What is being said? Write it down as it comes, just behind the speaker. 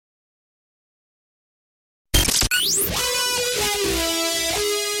The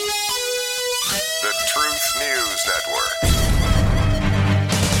Truth News Network.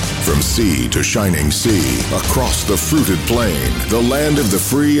 From sea to shining sea, across the fruited plain, the land of the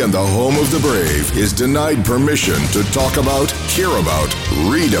free and the home of the brave is denied permission to talk about, hear about,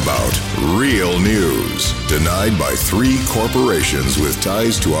 read about real news. Denied by 3 corporations with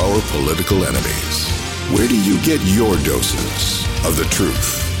ties to our political enemies. Where do you get your doses of the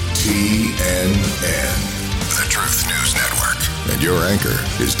truth? TNN, the Truth News Network. And your anchor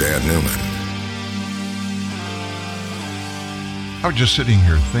is Dan Newman. I was just sitting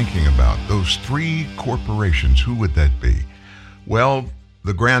here thinking about those 3 corporations. Who would that be? Well,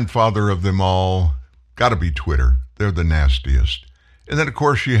 the grandfather of them all, got to be Twitter. They're the nastiest. And then, of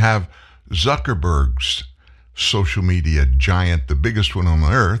course, you have Zuckerberg's social media giant, the biggest one on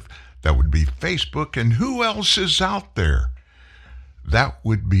earth. That would be Facebook. And who else is out there? That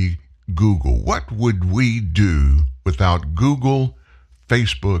would be Google. What would we do without Google,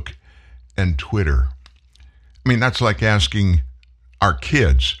 Facebook, and Twitter? I mean, that's like asking our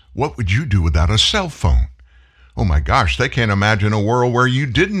kids, what would you do without a cell phone? Oh my gosh, they can't imagine a world where you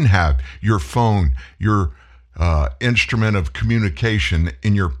didn't have your phone, your instrument of communication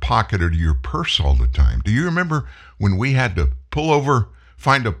in your pocket or your purse all the time. Do you remember when we had to pull over,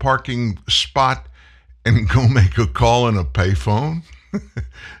 find a parking spot, and go make a call on a payphone?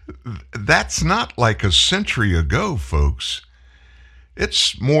 That's not like a century ago, folks.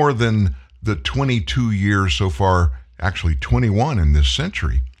 It's more than the 22 years so far, actually 21 in this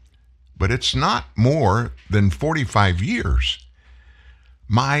century, but it's not more than 45 years.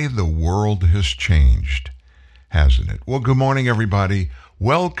 The world has changed, hasn't it? Well, good morning, everybody.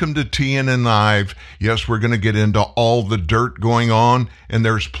 Welcome to TNN Live. Yes, we're going to get into all the dirt going on, and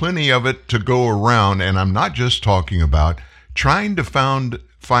there's plenty of it to go around, and I'm not just talking about trying to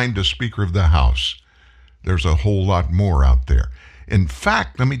find a Speaker of the House. There's a whole lot more out there. In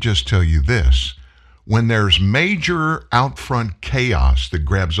fact, let me just tell you this. When there's major out front chaos that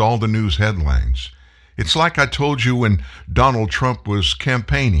grabs all the news headlines, it's like I told you when Donald Trump was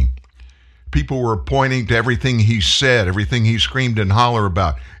campaigning. People were pointing to everything he said, everything he screamed and hollered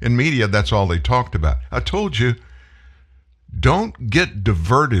about. In media, that's all they talked about. I told you, don't get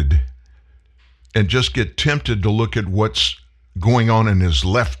diverted and just get tempted to look at what's going on in his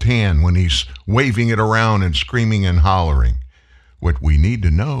left hand when he's waving it around and screaming and hollering. What we need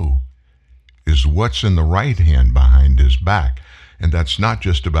to know is what's in the right hand behind his back. And that's not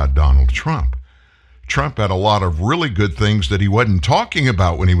just about Donald Trump. Trump had a lot of really good things that he wasn't talking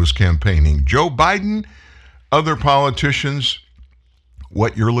about when he was campaigning. Joe Biden, other politicians,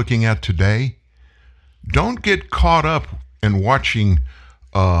 what you're looking at today, don't get caught up in watching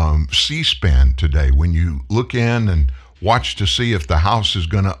C-SPAN today. When you look in and watch to see if the House is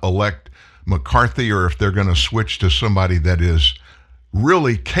going to elect McCarthy or if they're going to switch to somebody that is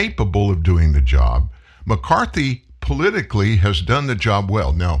really capable of doing the job. McCarthy politically has done the job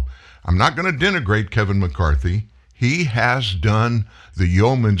well. Now, I'm not going to denigrate Kevin McCarthy. He has done the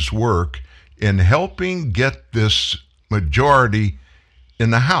yeoman's work in helping get this majority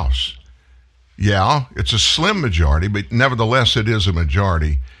in the House. Yeah, it's a slim majority, but nevertheless, it is a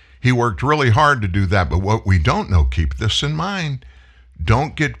majority. He worked really hard to do that, but what we don't know, keep this in mind,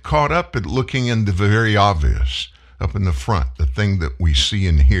 don't get caught up at looking in the very obvious. Up in the front, the thing that we see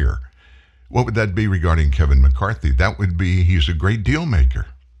and hear. What would that be regarding Kevin McCarthy? That would be he's a great deal maker.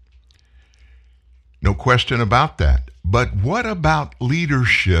 No question about that. But what about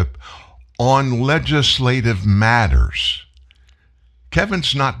leadership on legislative matters?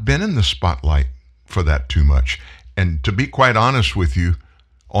 Kevin's not been in the spotlight for that too much. And to be quite honest with you,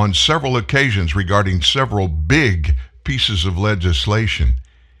 on several occasions regarding several big pieces of legislation,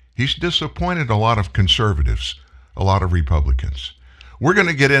 he's disappointed a lot of conservatives. A lot of Republicans. We're going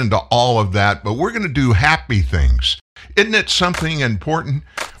to get into all of that, but we're going to do happy things. Isn't it something important?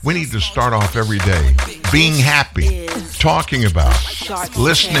 We need to start off every day being happy, talking about,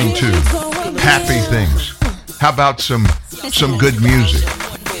 listening to happy things. How about some good music?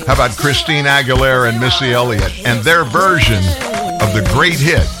 How about Christine Aguilera and Missy Elliott and their version of the great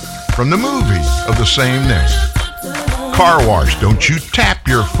hit from the movie of the same name? Car Wash, don't you tap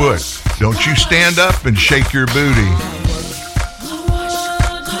your foot. Don't you stand up and shake your booty.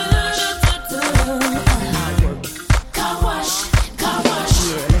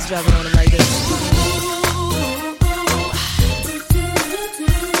 Let's drive it on it like this.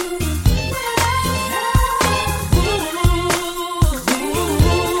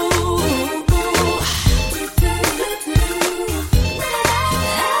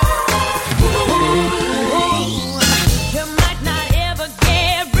 You might not ever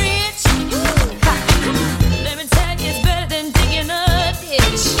get rich. Let me tell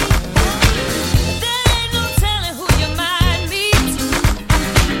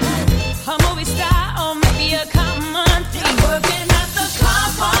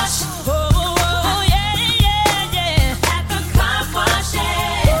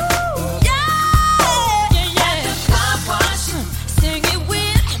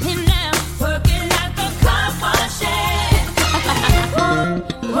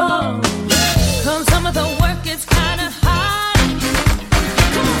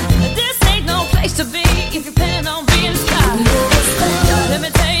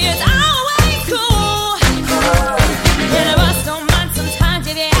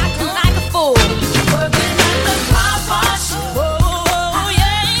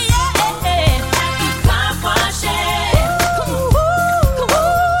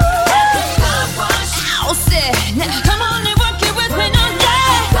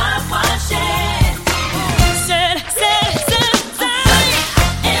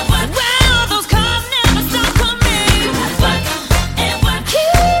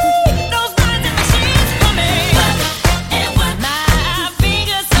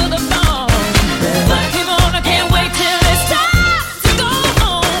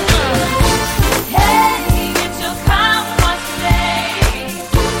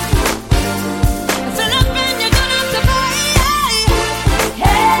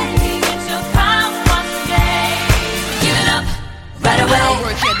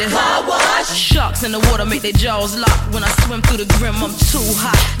the car wash. Sharks in the water make their jaws lock. When I swim through the grim, I'm too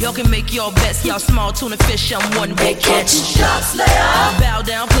hot. Y'all can make your bets, y'all small tuna fish, I'm one big catch. Shark slayer. Bow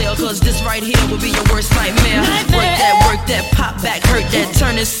down, player, cause this right here will be your worst nightmare. Work that, pop back, hurt that,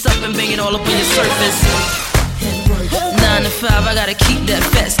 turn this up and bang it all up on your surface. 9 to 5, I gotta keep that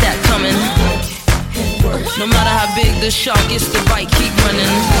fat stack coming. No matter how big the shark is, the bite keep running.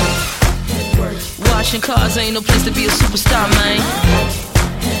 Washing cars ain't no place to be a superstar, man.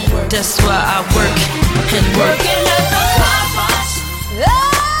 That's why I work and work. Working at the car wash.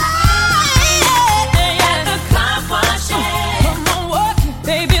 At the car wash. Come on, work it,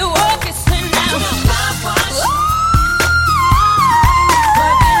 baby, work it. Sing now. The car wash.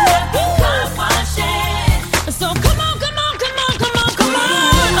 Working at the car wash. So come on, come on, come on, come on, come on.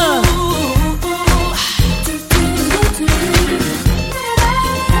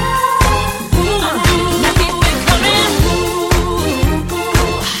 Now keep it coming.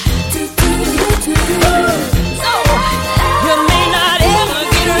 So you may not ever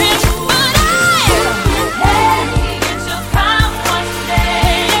get rich, but I get your car wash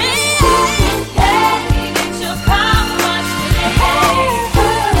today. Get your car wash today.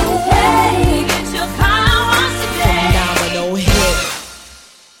 Get your car wash today. Domino hit.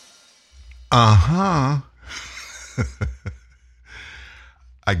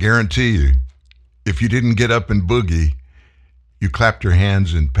 I guarantee you, if you didn't get up and boogie, you clapped your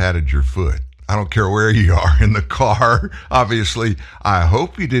hands and patted your foot. I don't care where you are in the car. Obviously, I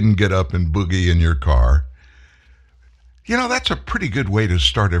hope you didn't get up and boogie in your car. You know, that's a pretty good way to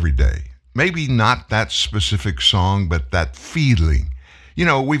start every day. Maybe not that specific song, but that feeling. You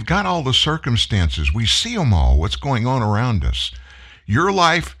know, we've got all the circumstances. We see them all, what's going on around us. Your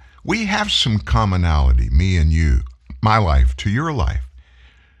life, we have some commonality, me and you. My life to your life.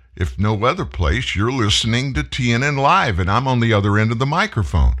 If no other place, you're listening to TNN Live, and I'm on the other end of the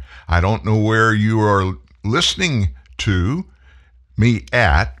microphone. I don't know where you are listening to me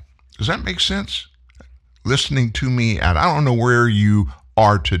at. Does that make sense? Listening to me at. I don't know where you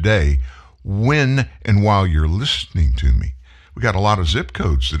are today, when and while you're listening to me. We got a lot of zip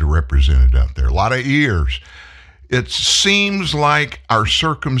codes that are represented out there, a lot of ears. It seems like our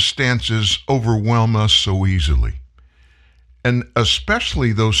circumstances overwhelm us so easily. And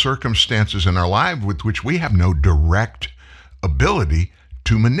especially those circumstances in our life with which we have no direct ability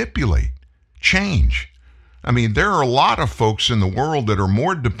to manipulate, change. I mean, there are a lot of folks in the world that are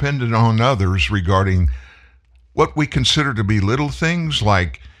more dependent on others regarding what we consider to be little things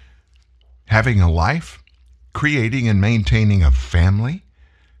like having a life, creating and maintaining a family,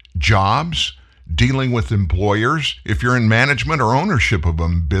 jobs, dealing with employers, if you're in management or ownership of a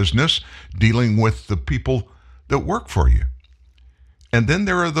business, dealing with the people that work for you. And then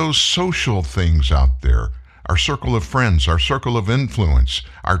there are those social things out there, our circle of friends, our circle of influence,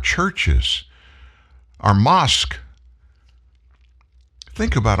 our churches, our mosque.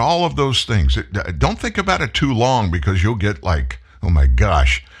 Think about all of those things. Don't think about it too long because you'll get like, oh my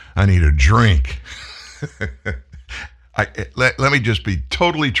gosh, I need a drink. Let me just be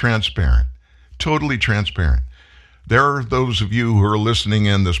totally transparent. Totally transparent. There are those of you who are listening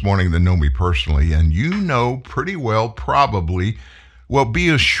in this morning that know me personally, and you know pretty well probably. Well, be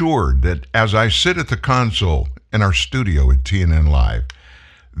assured that as I sit at the console in our studio at TNN Live,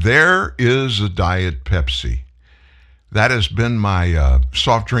 there is a Diet Pepsi. That has been my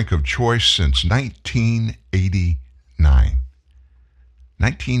soft drink of choice since 1989.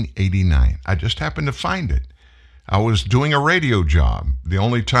 1989. I just happened to find it. I was doing a radio job. The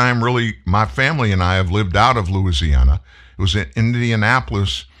only time really my family and I have lived out of Louisiana. It was in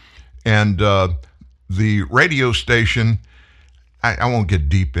Indianapolis, and the radio station, I won't get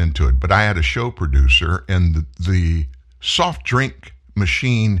deep into it, but I had a show producer, and the soft drink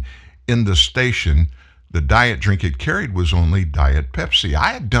machine in the station, the diet drink it carried was only Diet Pepsi.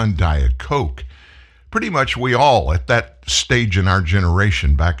 I had done Diet Coke. Pretty much we all, at that stage in our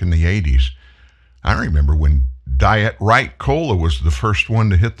generation back in the 80s, I remember when Diet Right Cola was the first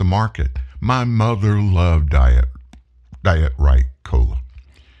one to hit the market. My mother loved Diet Right Cola.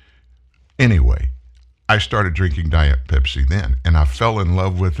 Anyway, I started drinking Diet Pepsi then, and I fell in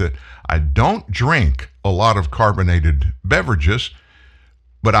love with it. I don't drink a lot of carbonated beverages,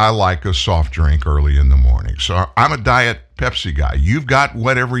 but I like a soft drink early in the morning. So I'm a Diet Pepsi guy. You've got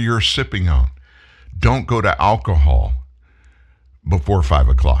whatever you're sipping on. Don't go to alcohol before 5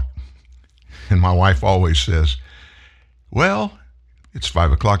 o'clock. And my wife always says, well, it's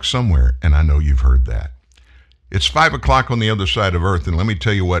 5 o'clock somewhere, and I know you've heard that. It's 5 o'clock on the other side of Earth, and let me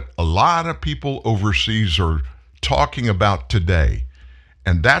tell you what a lot of people overseas are talking about today,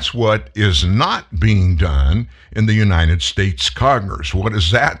 And that's what is not being done in the United States Congress. What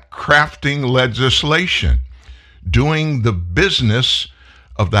is that? Crafting legislation, doing the business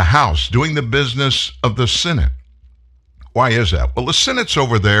of the House, doing the business of the Senate. Why is that? Well, the Senate's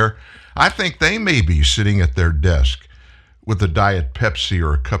over there. I think they may be sitting at their desk with a Diet Pepsi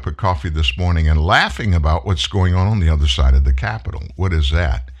or a cup of coffee this morning and laughing about what's going on the other side of the Capitol. What is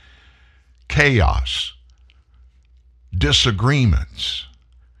that? Chaos, disagreements,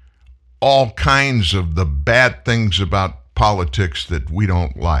 all kinds of the bad things about politics that we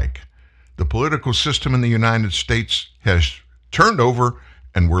don't like. The political system in the United States has turned over,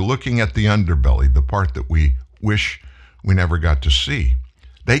 and we're looking at the underbelly, the part that we wish we never got to see.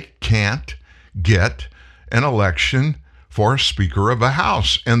 They can't get an election for a Speaker of a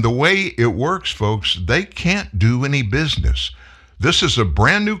House. And the way it works, folks, they can't do any business. This is a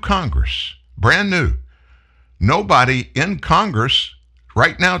brand new Congress, brand new. Nobody in Congress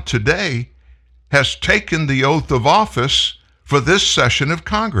right now today has taken the oath of office for this session of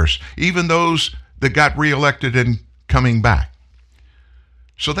Congress, even those that got reelected and coming back.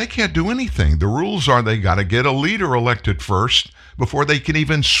 So they can't do anything. The rules are they got to get a leader elected first before they can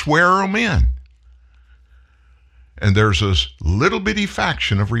even swear them in. And there's this little bitty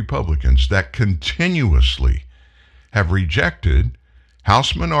faction of Republicans that continuously have rejected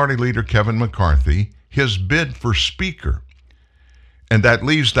House Minority Leader Kevin McCarthy, his bid for Speaker. And that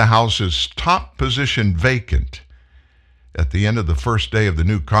leaves the House's top position vacant at the end of the first day of the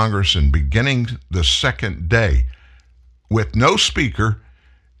new Congress and beginning the second day, with no Speaker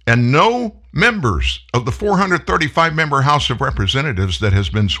and no members of the 435-member House of Representatives that has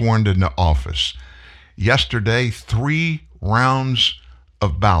been sworn into office. Yesterday, 3 rounds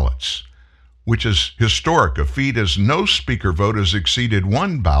of ballots, which is historic. A feat as no Speaker vote has exceeded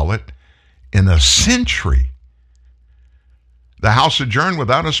 1 ballot in a century. The House adjourned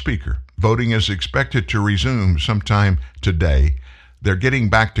without a Speaker. Voting is expected to resume sometime today. They're getting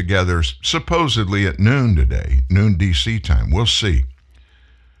back together supposedly at noon today, noon D.C. time. We'll see.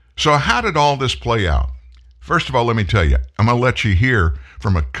 So how did all this play out? First of all, let me tell you, I'm going to let you hear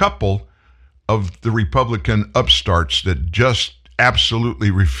from a couple of the Republican upstarts that just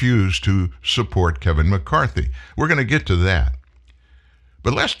absolutely refuse to support Kevin McCarthy. We're going to get to that.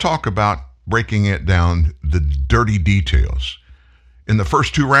 But let's talk about breaking it down, the dirty details. In the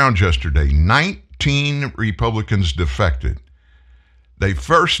first 2 rounds yesterday, 19 Republicans defected. They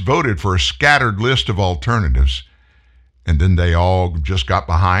first voted for a scattered list of alternatives, and then they all just got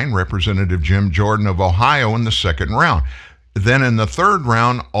behind Representative Jim Jordan of Ohio in the second round. Then in the third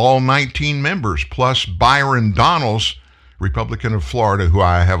round, all 19 members, plus Byron Donalds, Republican of Florida, who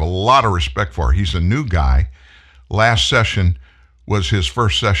I have a lot of respect for. He's a new guy. Last session was his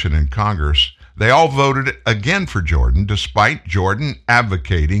first session in Congress. They all voted again for Jordan, despite Jordan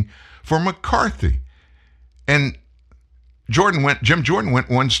advocating for McCarthy. And Jim Jordan went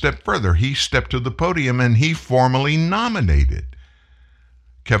one step further. He stepped to the podium and he formally nominated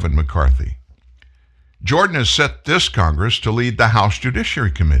Kevin McCarthy. Jordan has set this Congress to lead the House Judiciary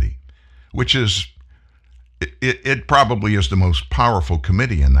Committee, which is, it probably is the most powerful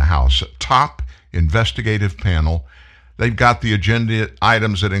committee in the House, a top investigative panel. They've got the agenda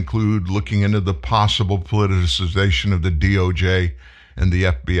items that include looking into the possible politicization of the DOJ and the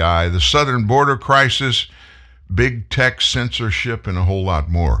FBI, the southern border crisis, big tech censorship, and a whole lot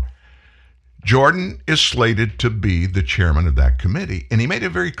more. Jordan is slated to be the chairman of that committee, and he made it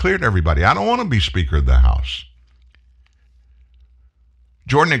very clear to everybody, I don't want to be Speaker of the House.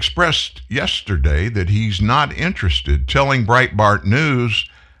 Jordan expressed yesterday that he's not interested, telling Breitbart News,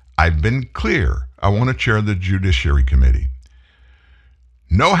 I've been clear, I want to chair the Judiciary Committee.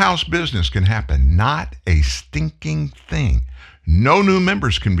 No House business can happen, not a stinking thing. No new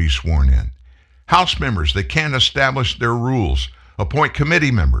members can be sworn in. House members, they can't establish their rules, appoint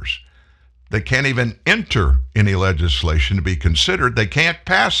committee members. They can't even enter any legislation to be considered. They can't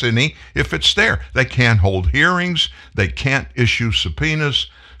pass any if it's there. They can't hold hearings. They can't issue subpoenas.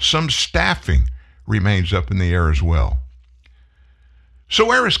 Some staffing remains up in the air as well. So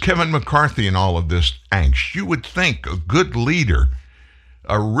where is Kevin McCarthy in all of this angst? You would think a good leader,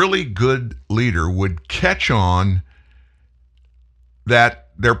 a really good leader, would catch on that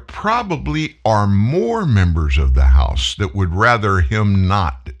there probably are more members of the House that would rather him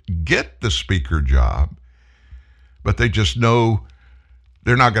not get the Speaker job, but they just know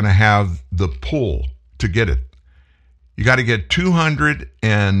they're not going to have the pull to get it. You got to get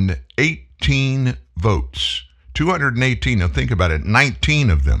 218 votes. 218, now think about it,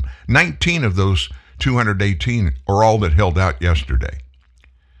 19 of them. 19 of those 218 are all that held out yesterday.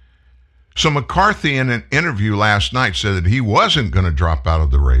 So McCarthy, in an interview last night, said that he wasn't going to drop out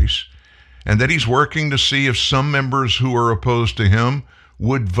of the race and that he's working to see if some members who are opposed to him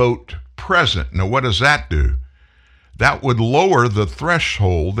would vote present. Now, what does that do? That would lower the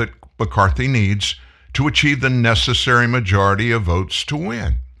threshold that McCarthy needs to achieve the necessary majority of votes to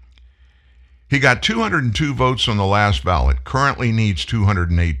win. He got 202 votes on the last ballot, currently needs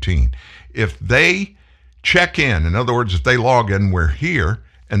 218. If they check in other words, if they log in, we're here,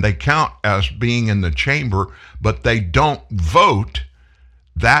 and they count as being in the chamber, but they don't vote,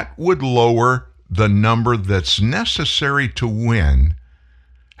 that would lower the number that's necessary to win.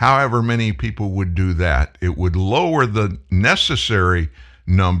 However many people would do that, it would lower the necessary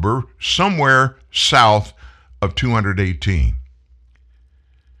number somewhere south of 218.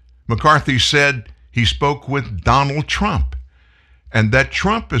 McCarthy said he spoke with Donald Trump and that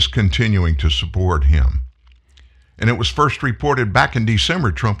Trump is continuing to support him. And it was first reported back in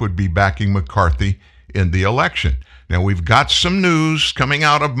December Trump would be backing McCarthy in the election. Now, we've got some news coming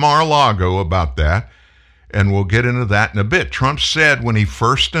out of Mar-a-Lago about that, and we'll get into that in a bit. Trump said when he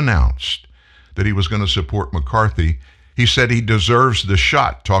first announced that he was going to support McCarthy, he said he deserves the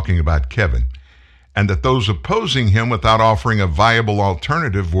shot, talking about Kevin, and that those opposing him without offering a viable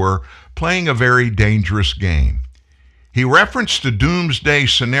alternative were playing a very dangerous game. He referenced a doomsday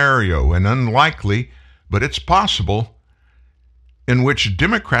scenario, an unlikely, but it's possible, in which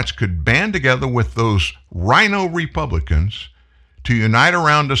Democrats could band together with those rhino Republicans to unite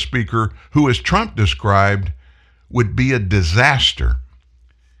around a speaker who, as Trump described, would be a disaster.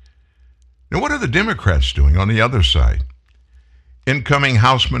 Now, what are the Democrats doing on the other side? Incoming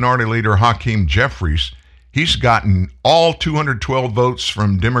House Minority Leader Hakeem Jeffries, he's gotten all 212 votes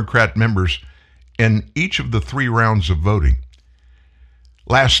from Democrat members in each of the 3 rounds of voting.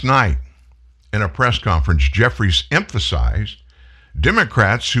 Last night, in a press conference, Jeffries emphasized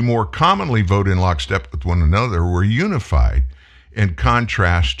Democrats, who more commonly vote in lockstep with one another, were unified in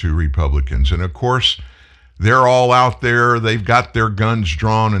contrast to Republicans. And of course, they're all out there, they've got their guns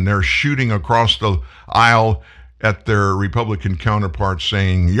drawn, and they're shooting across the aisle at their Republican counterparts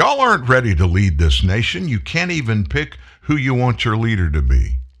saying, y'all aren't ready to lead this nation. You can't even pick who you want your leader to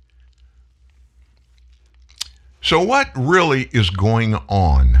be. So what really is going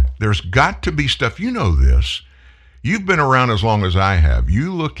on? There's got to be stuff. You know this. You've been around as long as I have.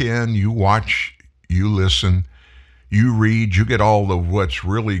 You look in, you watch, you listen, you read, you get all of what's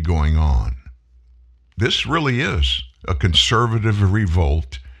really going on. This really is a conservative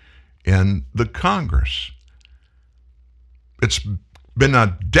revolt in the Congress. It's been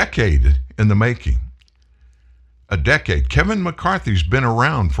a decade in the making. A decade. Kevin McCarthy's been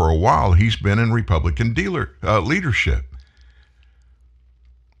around for a while. He's been in Republican leadership.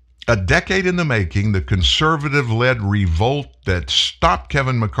 A decade in the making, the conservative-led revolt that stopped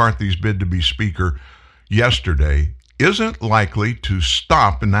Kevin McCarthy's bid to be Speaker yesterday isn't likely to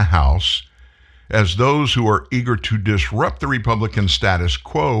stop in the House, as those who are eager to disrupt the Republican status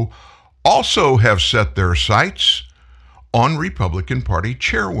quo also have set their sights on Republican Party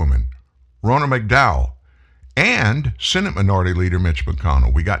Chairwoman Ronna McDowell and Senate Minority Leader Mitch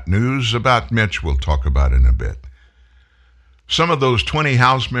McConnell. We got news about Mitch we'll talk about in a bit. Some of those 20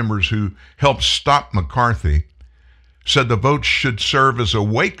 House members who helped stop McCarthy said the vote should serve as a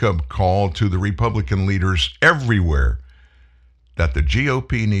wake-up call to the Republican leaders everywhere that the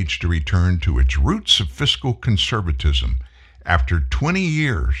GOP needs to return to its roots of fiscal conservatism after 20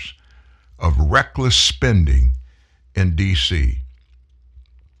 years of reckless spending in D.C.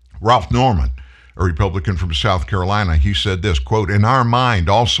 Ralph Norman, a Republican from South Carolina, he said this, quote, "In our mind,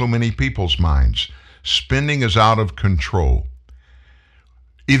 also many people's minds, spending is out of control.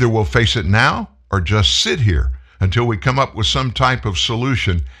 Either we'll face it now or just sit here until we come up with some type of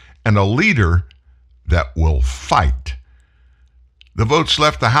solution and a leader that will fight." The votes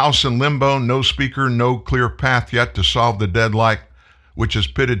left the House in limbo, no speaker, no clear path yet to solve the deadlock, which has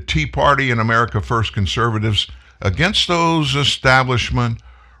pitted Tea Party and America First conservatives against those establishment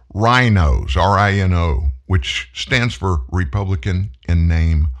rhinos, R-I-N-O, which stands for Republican in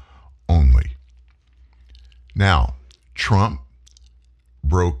name only. Now, Trump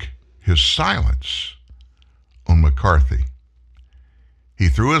broke his silence on McCarthy. He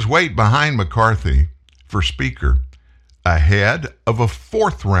threw his weight behind McCarthy for Speaker ahead of a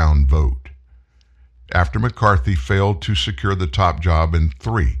 4th round vote after McCarthy failed to secure the top job in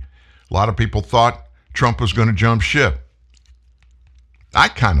 3. A lot of people thought Trump was going to jump ship. I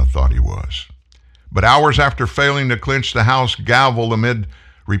kind of thought he was. But hours after failing to clinch the House gavel amid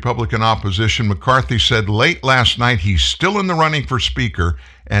Republican opposition, McCarthy said late last night he's still in the running for Speaker,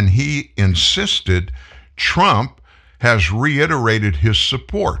 and he insisted Trump has reiterated his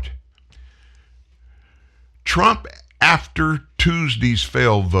support. Trump, after Tuesday's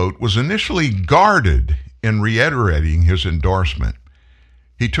failed vote, was initially guarded in reiterating his endorsement.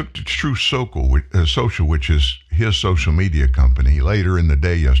 He took to True Social, which is his social media company, later in the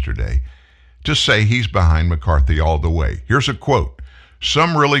day yesterday, to say he's behind McCarthy all the way. Here's a quote.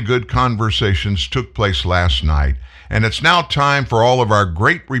 "Some really good conversations took place last night, and it's now time for all of our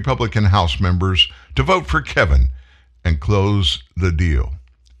great Republican House members to vote for Kevin and close the deal."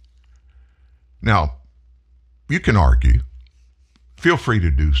 Now, you can argue. Feel free to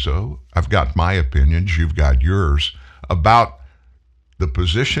do so. I've got my opinions. You've got yours about the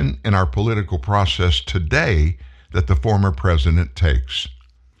position in our political process today that the former president takes.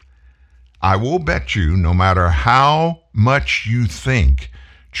 I will bet you, no matter how much you think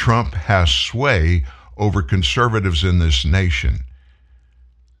Trump has sway over conservatives in this nation,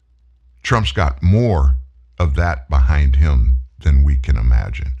 Trump's got more of that behind him than we can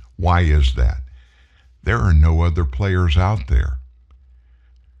imagine. Why is that? There are no other players out there.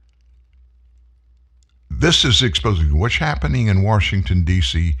 This is exposing what's happening in Washington,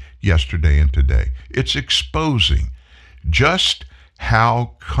 D.C. yesterday and today. It's exposing just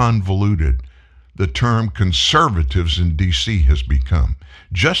how convoluted the term conservatives in D.C. has become.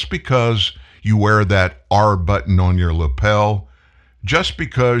 Just because you wear that R button on your lapel, just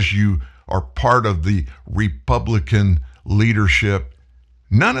because you are part of the Republican leadership,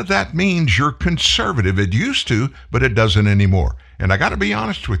 none of that means you're conservative. It used to, but it doesn't anymore. And I got to be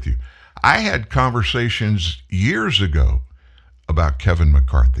honest with you. I had conversations years ago about Kevin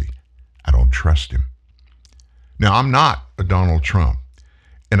McCarthy. I don't trust him. Now, I'm not a Donald Trump,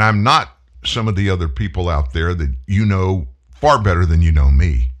 and I'm not some of the other people out there that you know far better than you know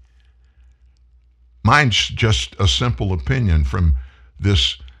me. Mine's just a simple opinion from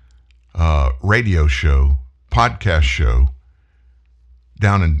this radio show, podcast show,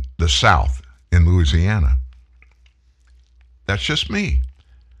 down in the South in Louisiana. That's just me.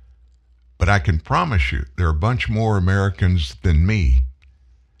 But I can promise you there are a bunch more Americans than me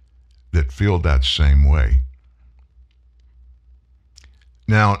that feel that same way.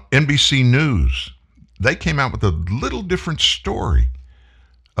 Now, NBC News, they came out with a little different story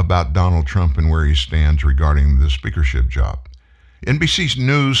about Donald Trump and where he stands regarding the speakership job. NBC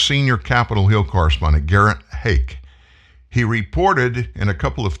News senior Capitol Hill correspondent Garrett Hake, he reported in a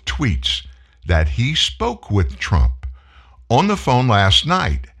couple of tweets that he spoke with Trump on the phone last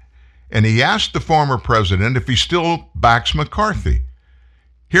night, and he asked the former president if he still backs McCarthy.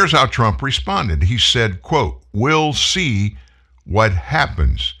 Here's how Trump responded. He said, quote, "We'll see what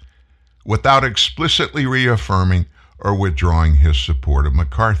happens," without explicitly reaffirming or withdrawing his support of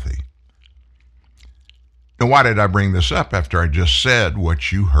McCarthy. Now, why did I bring this up after I just said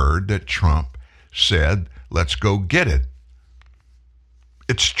what you heard that Trump said, let's go get it?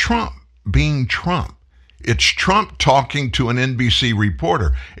 It's Trump being Trump. It's Trump talking to an NBC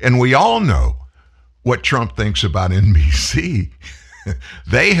reporter. And we all know what Trump thinks about NBC.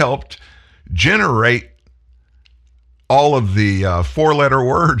 They helped generate all of the four-letter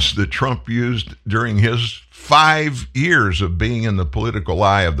words that Trump used during his 5 years of being in the political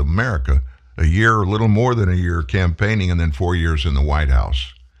eye of America. A year, a little more than a year campaigning, and then 4 years in the White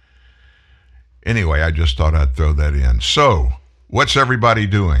House. Anyway, I just thought I'd throw that in. So, what's everybody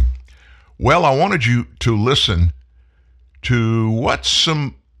doing? Well, I wanted you to listen to what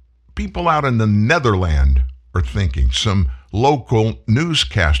some people out in the Netherlands are thinking. Some local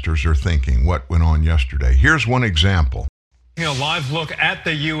newscasters are thinking what went on yesterday. Here's one example. A live look at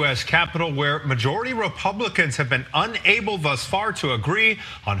the U.S. Capitol, where majority Republicans have been unable thus far to agree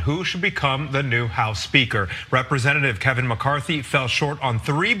on who should become the new House Speaker. Representative Kevin McCarthy fell short on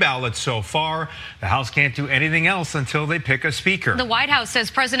 3 ballots so far. The House can't do anything else until they pick a Speaker. The White House says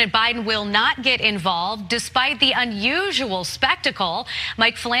President Biden will not get involved despite the unusual spectacle.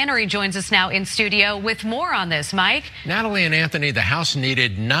 Mike Flannery joins us now in studio with more on this. Mike? Natalie and Anthony, the House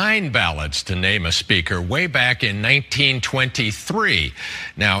needed 9 ballots to name a Speaker way back in 1923.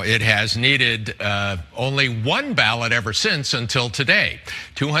 Now, it has needed only 1 ballot ever since until today.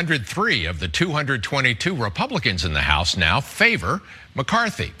 203 of the 222 Republicans in the House now favor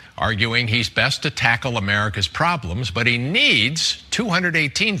McCarthy, arguing he's best to tackle America's problems, but he needs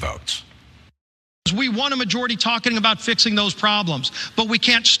 218 votes. We want a majority talking about fixing those problems, but we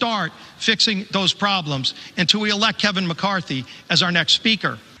can't start fixing those problems until we elect Kevin McCarthy as our next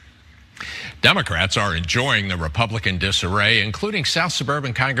Speaker. Democrats are enjoying the Republican disarray, including South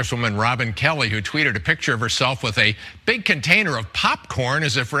Suburban Congresswoman Robin Kelly, who tweeted a picture of herself with a big container of popcorn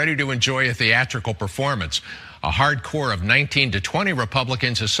as if ready to enjoy a theatrical performance. A hard core of 19 to 20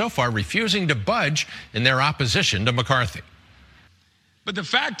 Republicans is so far refusing to budge in their opposition to McCarthy. But the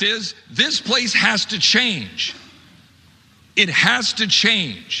fact is, this place has to change. It has to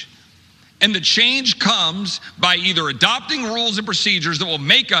change. And the change comes by either adopting rules and procedures that will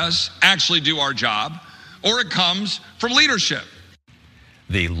make us actually do our job, or it comes from leadership.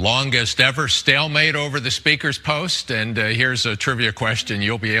 The longest ever stalemate over the speaker's post. And here's a trivia question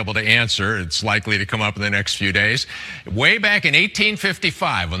you'll be able to answer. It's likely to come up in the next few days. Way back in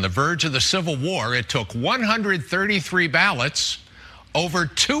 1855, on the verge of the Civil War, it took 133 ballots over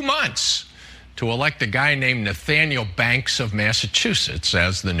 2 months to elect a guy named Nathaniel Banks of Massachusetts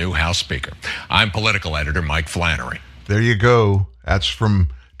as the new House Speaker. I'm political editor Mike Flannery. There you go. That's from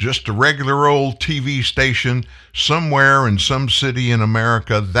just a regular old TV station somewhere in some city in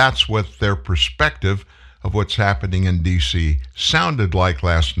America. That's what their perspective of what's happening in D.C. sounded like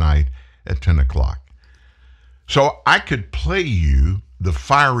last night at 10 o'clock. So I could play you the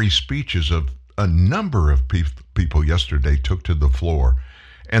fiery speeches of a number of people yesterday took to the floor.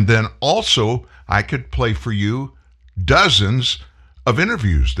 And then also I could play for you dozens of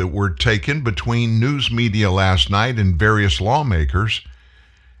interviews that were taken between news media last night and various lawmakers.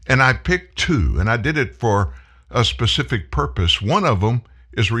 And I picked two, and I did it for a specific purpose. One of them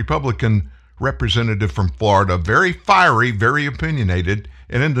is Republican representative from Florida, very fiery, very opinionated,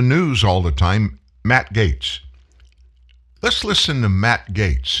 and in the news all the time, Matt Gaetz. Let's listen to Matt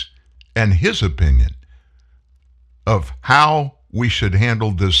Gaetz and his opinion of how we should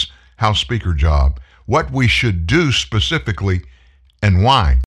handle this House Speaker job, what we should do specifically, and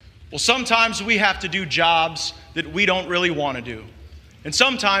why. Well, sometimes we have to do jobs that we don't really want to do. And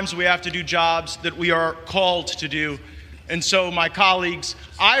sometimes we have to do jobs that we are called to do. And so, my colleagues,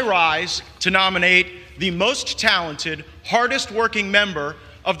 I rise to nominate the most talented, hardest working member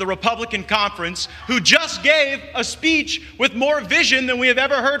of the Republican Conference, who just gave a speech with more vision than we have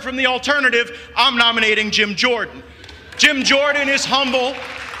ever heard from the alternative. I'm nominating Jim Jordan. Jim Jordan is humble,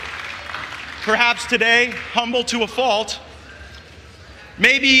 perhaps today, humble to a fault.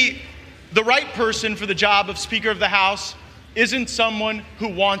 Maybe the right person for the job of Speaker of the House isn't someone who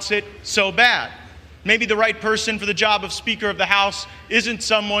wants it so bad. Maybe the right person for the job of Speaker of the House isn't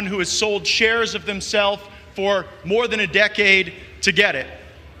someone who has sold shares of themselves for more than a decade to get it.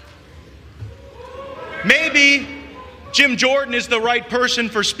 Maybe Jim Jordan is the right person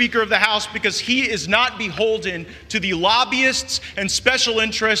for Speaker of the House because he is not beholden to the lobbyists and special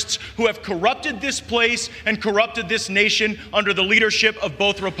interests who have corrupted this place and corrupted this nation under the leadership of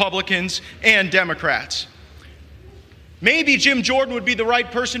both Republicans and Democrats. Maybe Jim Jordan would be the right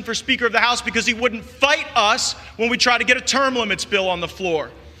person for Speaker of the House because he wouldn't fight us when we try to get a term limits bill on the floor.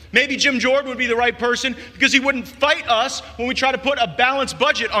 Maybe Jim Jordan would be the right person because he wouldn't fight us when we try to put a balanced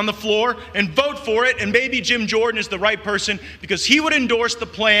budget on the floor and vote for it. And maybe Jim Jordan is the right person because he would endorse the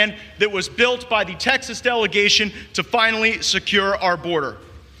plan that was built by the Texas delegation to finally secure our border.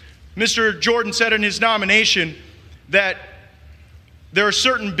 Mr. Jordan said in his nomination that there are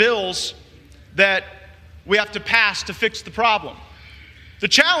certain bills that we have to pass to fix the problem. The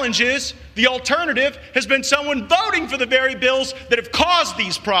challenge is the alternative has been someone voting for the very bills that have caused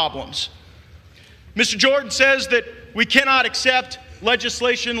these problems. Mr. Jordan says that we cannot accept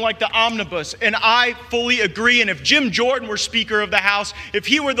legislation like the omnibus, and I fully agree. And if Jim Jordan were Speaker of the House, if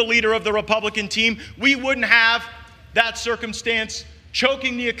he were the leader of the Republican team, we wouldn't have that circumstance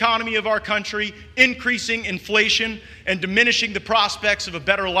choking the economy of our country, increasing inflation, and diminishing the prospects of a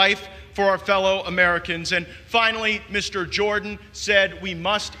better life for our fellow Americans. And finally, Mr. Jordan said we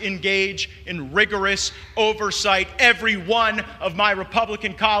must engage in rigorous oversight. Every one of my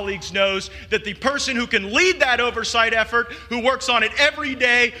Republican colleagues knows that the person who can lead that oversight effort, who works on it every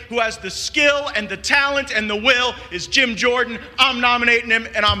day, who has the skill and the talent and the will, is Jim Jordan. I'm nominating him,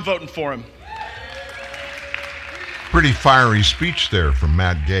 and I'm voting for him. Pretty fiery speech there from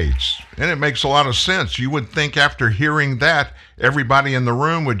Matt Gaetz. And it makes a lot of sense. You would think after hearing that, everybody in the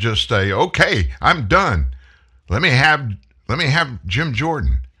room would just say, okay, I'm done. Let me have Jim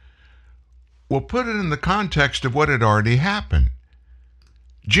Jordan. Well, put it in the context of what had already happened.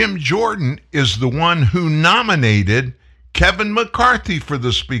 Jim Jordan is the one who nominated Kevin McCarthy for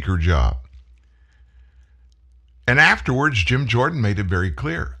the Speaker job. And afterwards, Jim Jordan made it very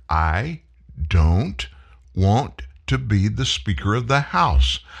clear, I don't want to be the Speaker of the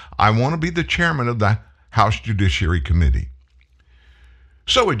House. I want to be the chairman of the House Judiciary Committee.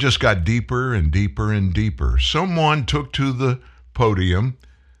 So it just got deeper and deeper and deeper. Someone took to the podium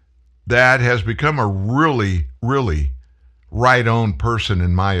that has become a really, really right-on person,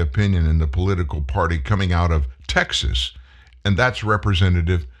 in my opinion, in the political party coming out of Texas, and that's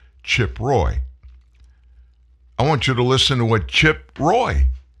Representative Chip Roy. I want you to listen to what Chip Roy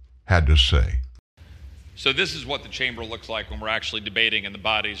had to say. So this is what the chamber looks like when we're actually debating and the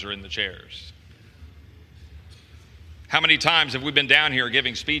bodies are in the chairs. How many times have we been down here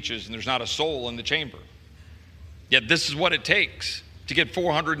giving speeches and there's not a soul in the chamber? Yet this is what it takes to get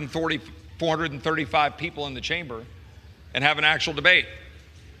 435 people in the chamber and have an actual debate.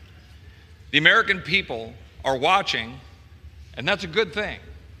 The American people are watching, and that's a good thing.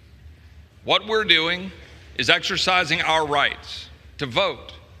 What we're doing is exercising our rights to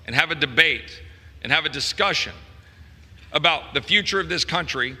vote and have a debate and have a discussion about the future of this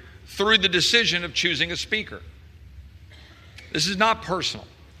country through the decision of choosing a speaker. This is not personal.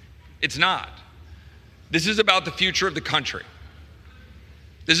 It's not. This is about the future of the country.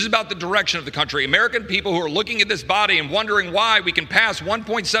 This is about the direction of the country. American people who are looking at this body and wondering why we can pass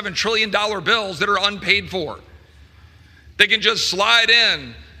 $1.7 trillion bills that are unpaid for. They can just slide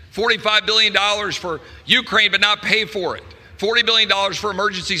in $45 billion for Ukraine but not pay for it. $40 billion for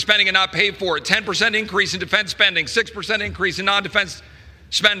emergency spending and not pay for it. 10% increase in defense spending, 6% increase in non-defense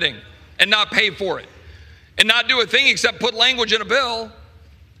spending and not pay for it. And not do a thing except put language in a bill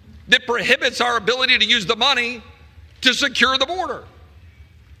that prohibits our ability to use the money to secure the border.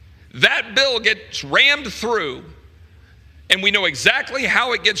 That bill gets rammed through, and we know exactly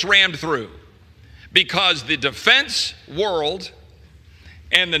how it gets rammed through, because the defense world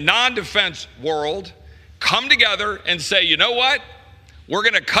and the non-defense world come together and say, you know what? We're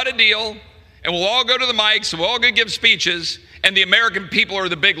going to cut a deal, and we'll all go to the mics, and we're all going to give speeches, and the American people are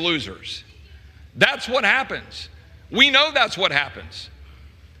the big losers. That's what happens. We know that's what happens.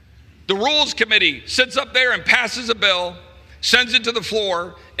 The Rules Committee sits up there and passes a bill, sends it to the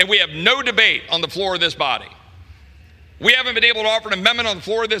floor, and we have no debate on the floor of this body. We haven't been able to offer an amendment on the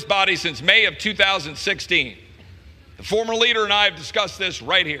floor of this body since May of 2016. The former leader and I have discussed this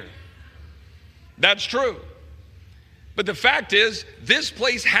right here. That's true. But the fact is, this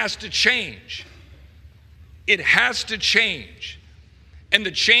place has to change. It has to change. And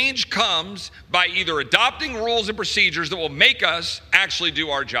the change comes by either adopting rules and procedures that will make us actually do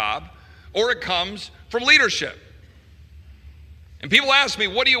our job, or it comes from leadership. And people ask me,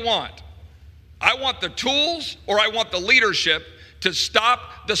 what do you want? I want the tools, or I want the leadership to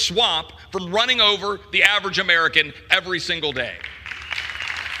stop the swamp from running over the average American every single day.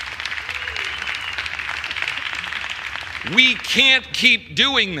 We can't keep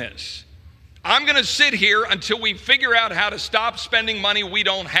doing this. I'm going to sit here until we figure out how to stop spending money we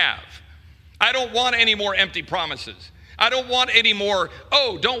don't have. I don't want any more empty promises. I don't want any more,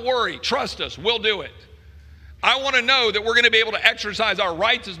 oh, don't worry, trust us, we'll do it. I want to know that we're going to be able to exercise our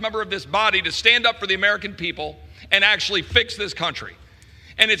rights as a member of this body to stand up for the American people and actually fix this country.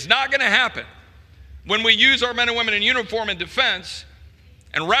 And it's not going to happen when we use our men and women in uniform in defense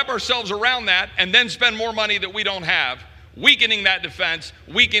and wrap ourselves around that and then spend more money that we don't have, weakening that defense,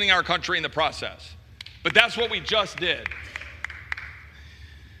 weakening our country in the process. But that's what we just did.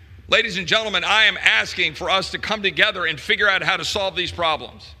 Ladies and gentlemen, I am asking for us to come together and figure out how to solve these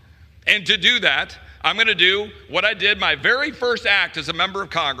problems. And to do that, I'm going to do what I did my very first act as a member of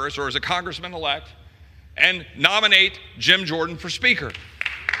Congress, or as a congressman-elect, and nominate Jim Jordan for Speaker.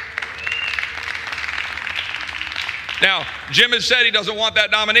 Now, Jim has said he doesn't want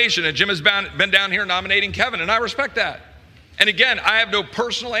that nomination, and Jim has been down here nominating Kevin, and I respect that. And again, I have no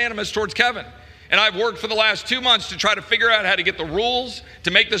personal animus towards Kevin. And I've worked for the last 2 months to try to figure out how to get the rules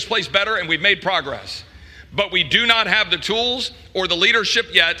to make this place better, and we've made progress. But we do not have the tools or the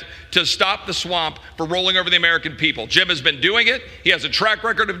leadership yet to stop the swamp from rolling over the American people. Jim has been doing it. He has a track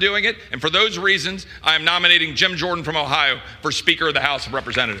record of doing it. And for those reasons, I am nominating Jim Jordan from Ohio for Speaker of the House of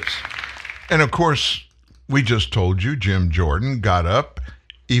Representatives. And of course, we just told you Jim Jordan got up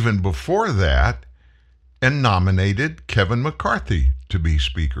even before that and nominated Kevin McCarthy to be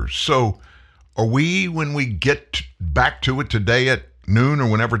Speaker. So are we, when we get back to it today at noon or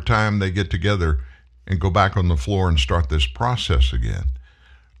whenever time they get together and go back on the floor and start this process again,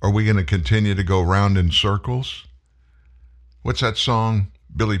 are we going to continue to go round in circles? What's that song,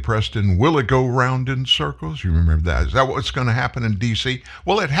 Billy Preston? Will it go round in circles? You remember that? Is that what's going to happen in D.C.?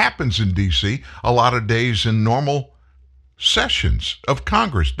 Well, it happens in D.C. a lot of days in normal sessions of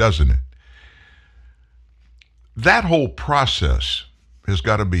Congress, doesn't it? That whole process has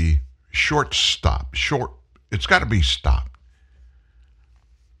got to be it's got to be stopped.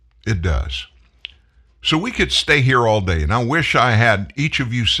 It does. So we could stay here all day, and I wish I had each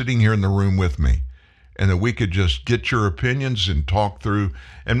of you sitting here in the room with me, and that we could just get your opinions and talk through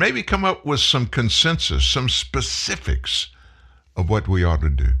and maybe come up with some consensus, some specifics of what we ought to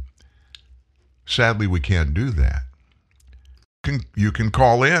do. Sadly, we can't do that. You can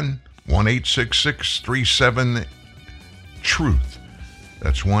call in 1-866-37-TRUTH.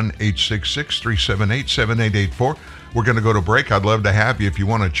 That's 1-866-378-7884. We're going to go to break. I'd love to have you if you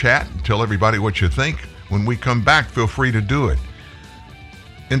want to chat and tell everybody what you think. When we come back, feel free to do it.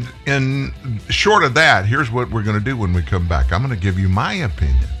 And short of that, here's what we're going to do when we come back. I'm going to give you my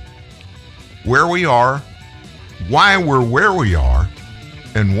opinion. Where we are, why we're where we are,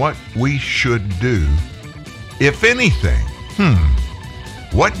 and what we should do, if anything.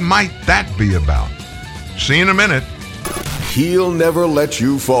 What might that be about? See you in a minute. He'll never let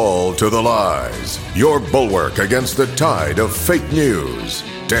you fall to the lies. Your bulwark against the tide of fake news.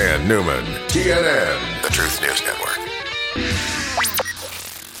 Dan Newman, TNN, the Truth News Network.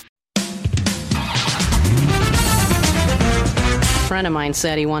 A friend of mine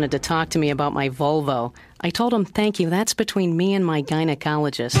said he wanted to talk to me about my Volvo. I told him, thank you, that's between me and my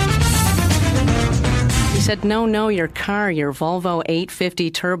gynecologist. He said, no, your car, your Volvo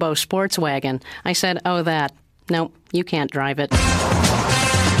 850 Turbo Sports Wagon. I said, oh, that. No, you can't drive it.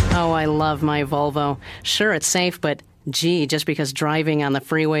 Oh, I love my Volvo. Sure, it's safe, but gee, just because driving on the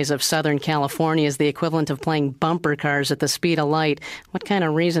freeways of Southern California is the equivalent of playing bumper cars at the speed of light, what kind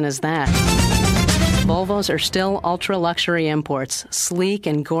of reason is that? Volvos are still ultra-luxury imports, sleek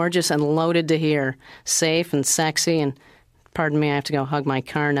and gorgeous and loaded to here, safe and sexy, and pardon me, I have to go hug my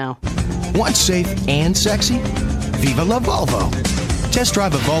car now. Want safe and sexy? Viva la Volvo. Test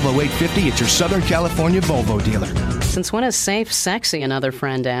drive a Volvo 850 at your Southern California Volvo dealer. Since when is safe sexy? Another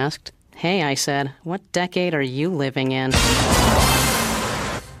friend asked. Hey, I said, what decade are you living in?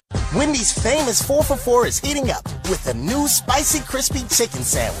 Wendy's famous 4 for $4 is heating up with a new spicy crispy chicken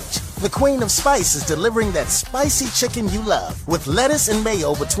sandwich. The Queen of Spice is delivering that spicy chicken you love with lettuce and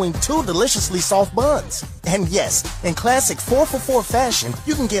mayo between 2 deliciously soft buns. And yes, in classic 4 for $4 fashion,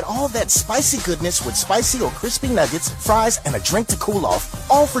 you can get all that spicy goodness with spicy or crispy nuggets, fries, and a drink to cool off,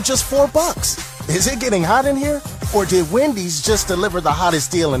 all for just $4. Is it getting hot in here? Or did Wendy's just deliver the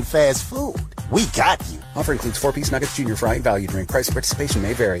hottest deal in fast food? We got you. Offer includes 4-piece nuggets, junior fry, value drink. Price of participation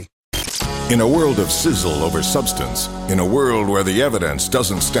may vary. In a world of sizzle over substance, in a world where the evidence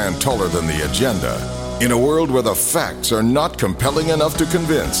doesn't stand taller than the agenda, in a world where the facts are not compelling enough to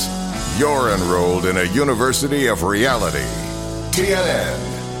convince, you're enrolled in a university of reality.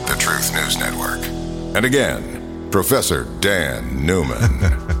 TNN, the Truth News Network. And again, Professor Dan Newman.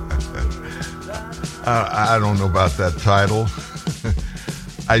 I don't know about that title.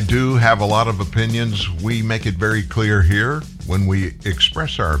 I do have a lot of opinions. We make it very clear here when we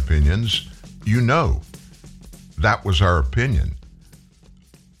express our opinions. You know, that was our opinion.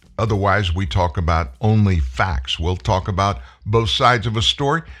 Otherwise, we talk about only facts. We'll talk about both sides of a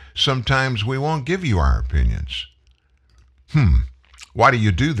story. Sometimes we won't give you our opinions. Why do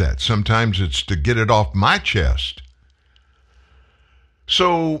you do that? Sometimes it's to get it off my chest.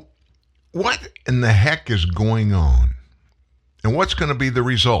 So, what in the heck is going on? And what's going to be the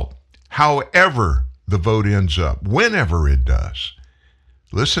result? However the vote ends up, whenever it does.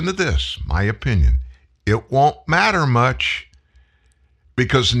 Listen to this, my opinion. It won't matter much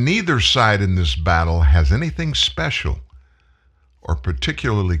because neither side in this battle has anything special or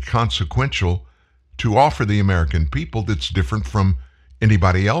particularly consequential to offer the American people that's different from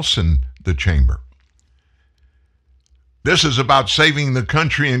anybody else in the chamber. This is about saving the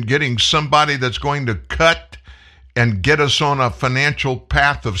country and getting somebody that's going to cut and get us on a financial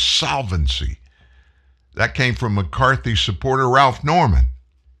path of solvency. That came from McCarthy supporter Ralph Norman.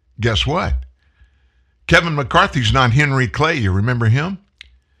 Guess what? Kevin McCarthy's not Henry Clay. You remember him?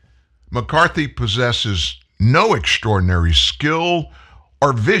 McCarthy possesses no extraordinary skill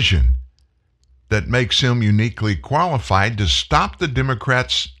or vision that makes him uniquely qualified to stop the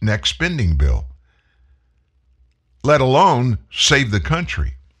Democrats' next spending bill, let alone save the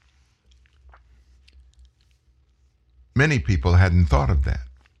country. Many people hadn't thought of that.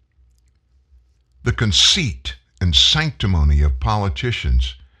 The conceit and sanctimony of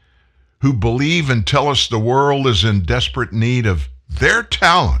politicians who believe and tell us the world is in desperate need of their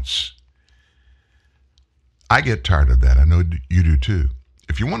talents. I get tired of that. I know you do too.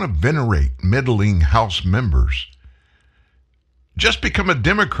 If you want to venerate middling House members, just become a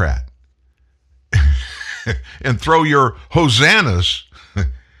Democrat and throw your hosannas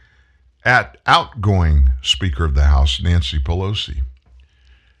at outgoing Speaker of the House, Nancy Pelosi.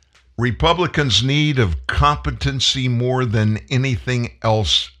 Republicans' need of competency more than anything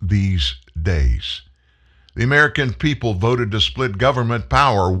else these days. The American people voted to split government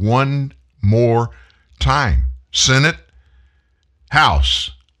power one more time. Senate,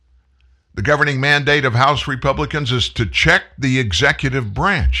 House. The governing mandate of House Republicans is to check the executive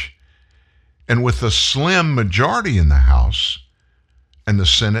branch. And with a slim majority in the House and the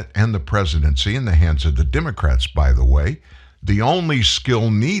Senate and the presidency in the hands of the Democrats, by the way, The only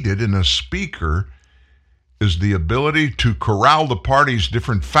skill needed in a speaker is the ability to corral the party's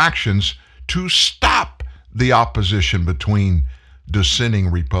different factions to stop the opposition between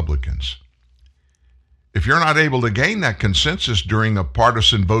dissenting Republicans. If you're not able to gain that consensus during a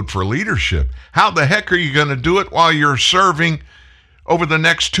partisan vote for leadership, how the heck are you going to do it while you're serving over the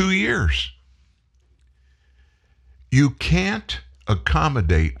next 2 years? You can't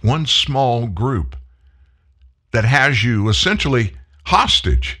accommodate one small group that has you essentially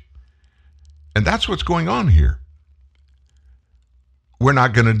hostage. And that's what's going on here. We're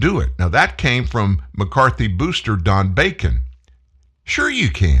not going to do it. Now, that came from McCarthy booster Don Bacon. Sure you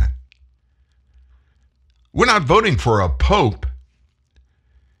can. We're not voting for a pope.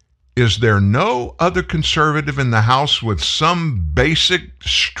 Is there no other conservative in the House with some basic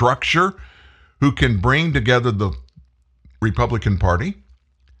structure who can bring together the Republican Party?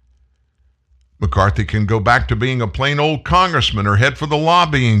 McCarthy can go back to being a plain old congressman or head for the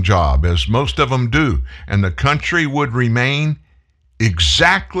lobbying job, as most of them do, and the country would remain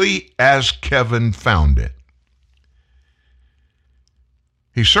exactly as Kevin found it.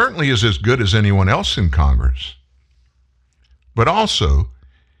 He certainly is as good as anyone else in Congress. But also,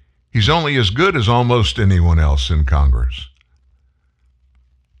 he's only as good as almost anyone else in Congress.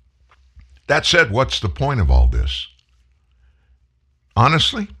 That said, what's the point of all this?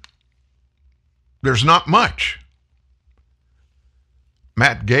 Honestly, there's not much.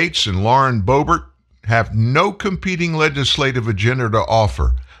 Matt Gaetz and Lauren Boebert have no competing legislative agenda to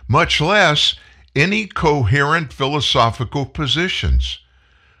offer, much less any coherent philosophical positions.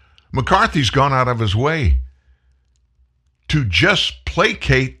 McCarthy's gone out of his way to just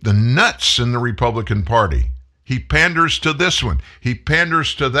placate the nuts in the Republican Party. He panders to this one. He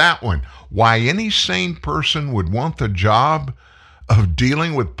panders to that one. Why any sane person would want the job of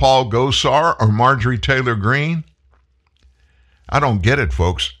dealing with Paul Gosar or Marjorie Taylor Greene? I don't get it,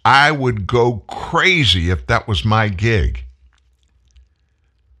 folks. I would go crazy if that was my gig.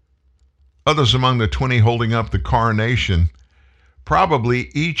 Others among the 20 holding up the coronation probably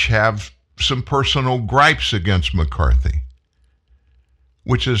each have some personal gripes against McCarthy,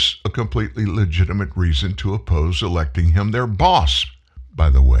 which is a completely legitimate reason to oppose electing him their boss, by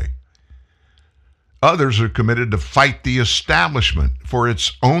the way. Others are committed to fight the establishment for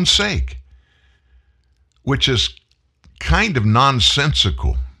its own sake, which is kind of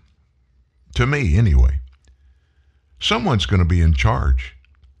nonsensical, to me anyway. Someone's going to be in charge.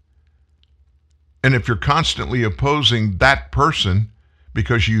 And if you're constantly opposing that person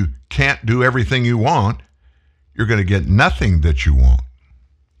because you can't do everything you want, you're going to get nothing that you want.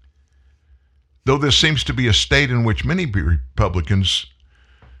 Though this seems to be a state in which many Republicans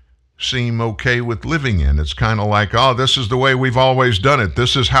seem okay with living in. It's kind of like, oh, this is the way we've always done it.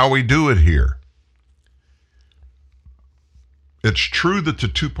 This is how we do it here. It's true that the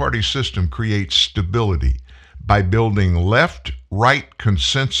two-party system creates stability by building left-right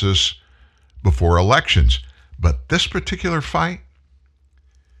consensus before elections. But this particular fight,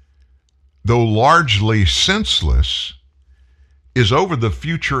 though largely senseless, is over the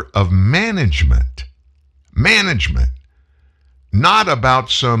future of management. Management. Not about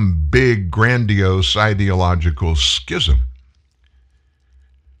some big, grandiose ideological schism.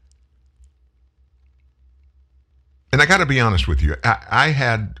 And I got to be honest with you. I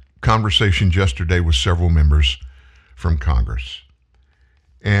had conversations yesterday with several members from Congress.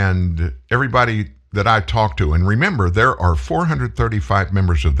 And everybody that I talked to, and remember, there are 435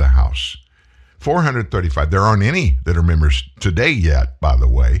 members of the House. 435. There aren't any that are members today yet, by the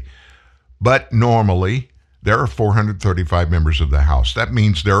way. But normally, there are 435 members of the House. That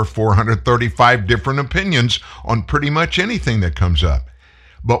means there are 435 different opinions on pretty much anything that comes up.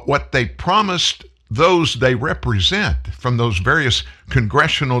 But what they promised those they represent from those various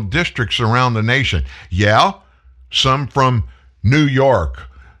congressional districts around the nation, yeah, some from New York,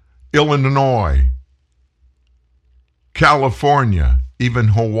 Illinois, California, even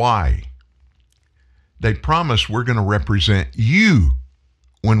Hawaii, they promise we're going to represent you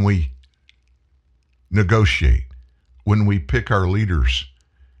when we negotiate, when we pick our leaders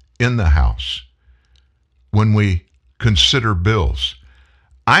in the House, when we consider bills.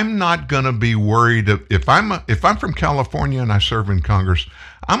 I'm not going to be worried if I'm from California and I serve in Congress,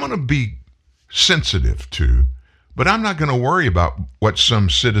 I'm going to be sensitive to, but I'm not going to worry about what some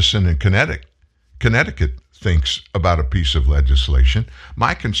citizen in Connecticut thinks about a piece of legislation.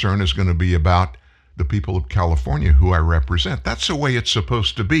 My concern is going to be about the people of California who I represent. That's the way it's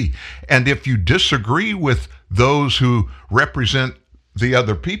supposed to be. And if you disagree with those who represent the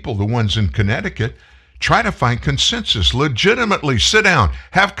other people, the ones in Connecticut, try to find consensus. Legitimately sit down,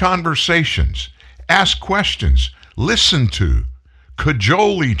 have conversations, ask questions. listen to,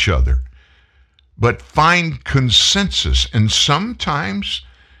 cajole each other, but find consensus. And sometimes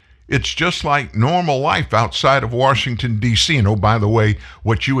it's just like normal life outside of Washington, D.C. And oh, by the way,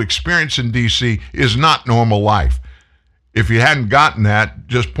 what you experience in D.C. is not normal life. If you hadn't gotten that,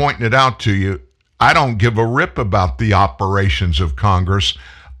 just pointing it out to you, I don't give a rip about the operations of Congress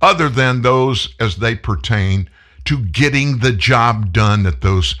other than those as they pertain to getting the job done that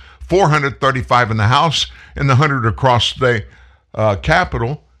those 435 in the House and the 100 across the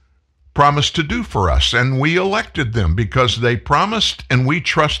Capitol promised to do for us. And we elected them because they promised and we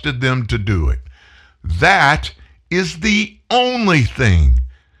trusted them to do it. That is the only thing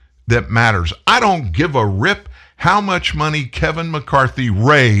that matters. I don't give a rip how much money Kevin McCarthy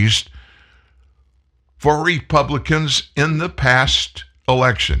raised for Republicans in the past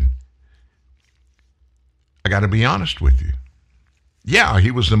election. I got to be honest with you. Yeah, he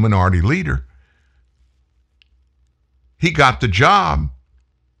was the minority leader. He got the job.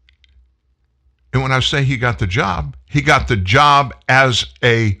 And when I say he got the job as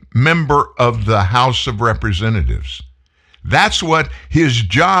a member of the House of Representatives. That's what his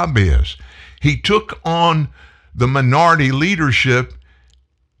job is. He took on the minority leadership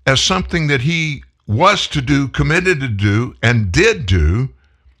as something that he was to do, committed to do, and did do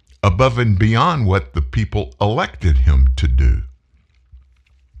above and beyond what the people elected him to do.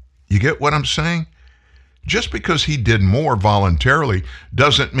 You get what I'm saying? Just because he did more voluntarily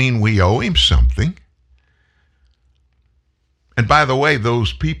doesn't mean we owe him something. And by the way,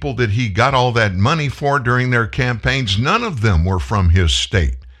 those people that he got all that money for during their campaigns, none of them were from his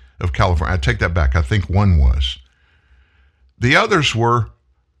state of California. I take that back. I think one was. The others were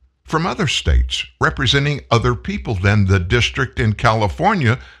from other states, representing other people than the district in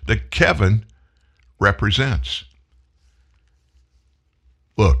California that Kevin represents.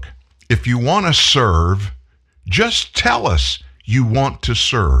 Look, if you want to serve, just tell us you want to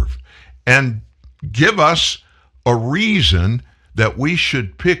serve and give us a reason that we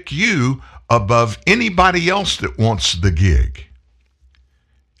should pick you above anybody else that wants the gig,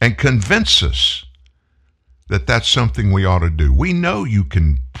 and convince us that that's something we ought to do. We know you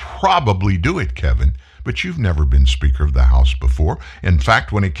can probably do it, Kevin, but you've never been Speaker of the House before. In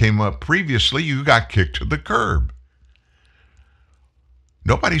fact, when it came up previously, you got kicked to the curb.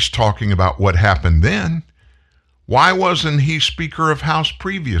 Nobody's talking about what happened then. Why wasn't he Speaker of House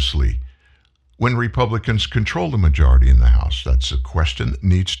previously when Republicans controlled the majority in the House? That's a question that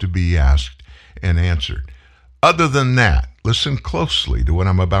needs to be asked and answered. Other than that, listen closely to what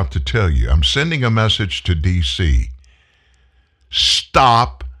I'm about to tell you. I'm sending a message to D.C.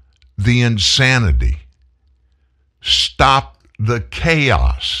 Stop the insanity. Stop the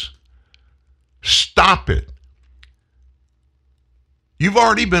chaos. Stop it. You've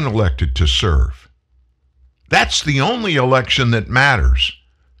already been elected to serve. That's the only election that matters.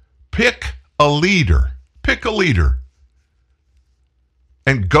 Pick a leader. Pick a leader.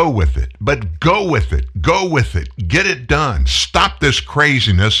 And go with it. But go with it. Go with it. Get it done. Stop this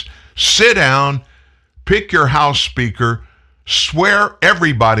craziness. Sit down. Pick your House Speaker. Swear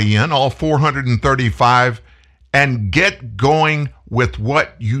everybody in, all 435, and get going with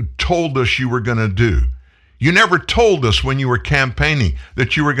what you told us you were going to do. You never told us when you were campaigning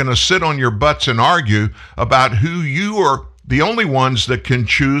that you were going to sit on your butts and argue about who you are the only ones that can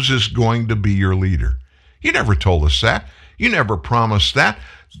choose is going to be your leader. You never told us that. You never promised that.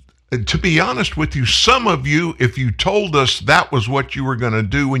 To be honest with you, some of you, if you told us that was what you were going to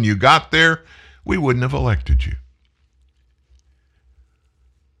do when you got there, we wouldn't have elected you.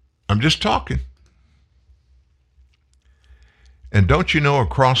 I'm just talking. And don't you know,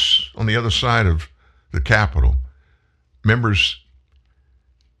 across on the other side of the Capitol, members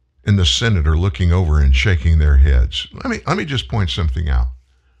in the Senate are looking over and shaking their heads. Let me just point something out.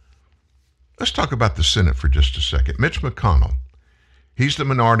 Let's talk about the Senate for just a second. Mitch McConnell, he's the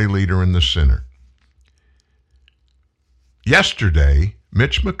minority leader in the Senate. Yesterday,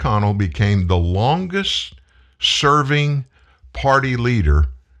 Mitch McConnell became the longest serving party leader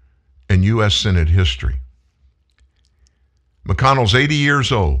in U.S. Senate history. McConnell's 80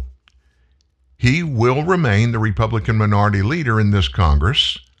 years old. He will remain the Republican minority leader in this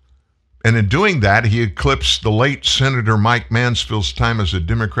Congress. And in doing that, he eclipsed the late Senator Mike Mansfield's time as a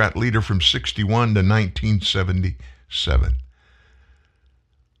Democrat leader from 61 to 1977.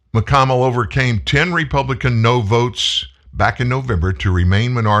 McConnell overcame 10 Republican no votes back in November to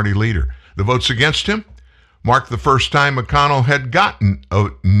remain minority leader. The votes against him marked the first time McConnell had gotten a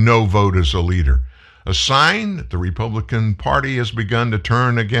no vote as a leader, a sign that the Republican Party has begun to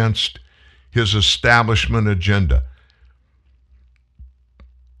turn against his establishment agenda.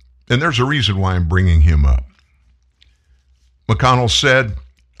 And there's a reason why I'm bringing him up. McConnell said,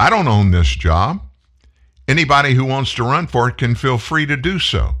 I don't own this job. Anybody who wants to run for it can feel free to do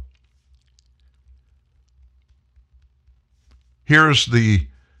so. Here's the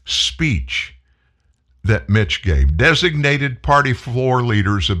speech that Mitch gave. Designated party floor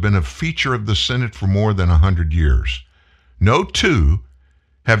leaders have been a feature of the Senate for more than 100 years. No two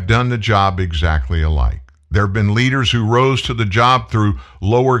have done the job exactly alike. There have been leaders who rose to the job through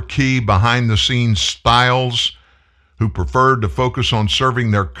lower key, behind-the-scenes styles, who preferred to focus on serving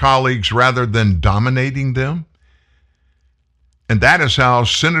their colleagues rather than dominating them. And that is how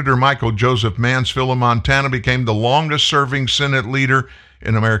Senator Michael Joseph Mansfield of Montana became the longest-serving Senate leader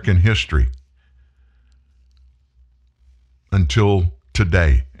in American history. Until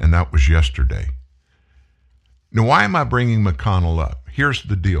today, and that was yesterday. Now, why am I bringing McConnell up? Here's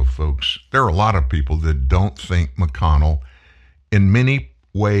the deal, folks. There are a lot of people that don't think McConnell, in many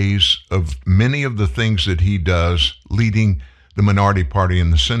ways of many of the things that he does leading the minority party in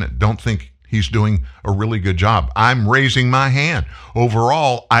the Senate, don't think he's doing a really good job. I'm raising my hand.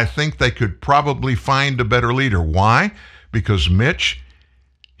 Overall, I think they could probably find a better leader. Why? Because Mitch,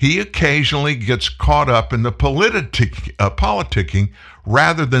 he occasionally gets caught up in the politicking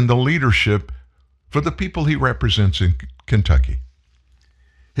rather than the leadership for the people he represents in Kentucky.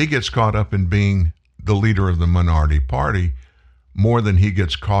 He gets caught up in being the leader of the minority party more than he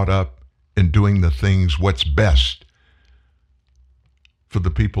gets caught up in doing the things what's best for the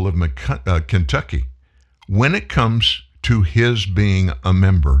people of Kentucky when it comes to his being a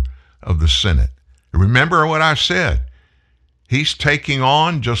member of the Senate. Remember what I said. He's taking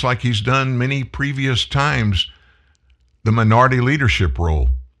on, just like he's done many previous times, the minority leadership role.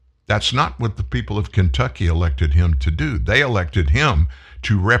 That's not what the people of Kentucky elected him to do. They elected him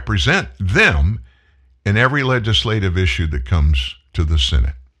to represent them in every legislative issue that comes to the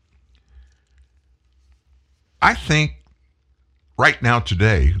Senate. I think right now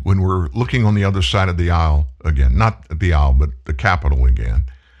today, when we're looking on the other side of the aisle again, not the aisle, but the Capitol again,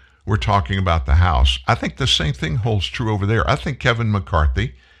 we're talking about the House. I think the same thing holds true over there. I think Kevin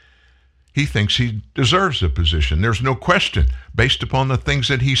McCarthy, he thinks he deserves a position. There's no question based upon the things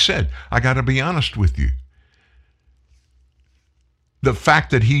that he said. I got to be honest with you. The fact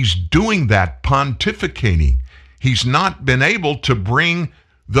that he's doing that, pontificating, he's not been able to bring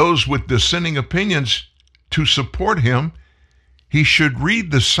those with dissenting opinions to support him. He should read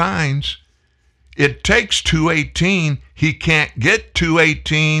the signs. It takes 218. He can't get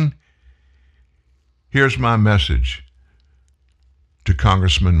 218. Here's my message to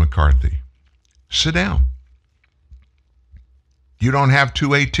Congressman McCarthy. Sit down. You don't have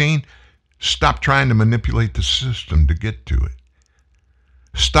 218? Stop trying to manipulate the system to get to it.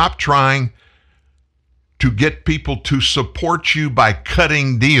 Stop trying to get people to support you by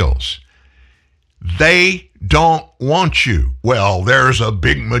cutting deals. They don't want you. Well, there's a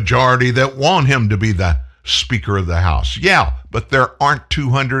big majority that want him to be the Speaker of the House. Yeah, but there aren't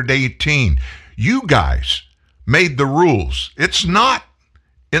 218. You guys made the rules. It's not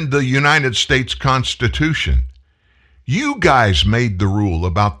in the United States Constitution. You guys made the rule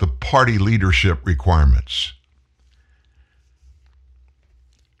about the party leadership requirements.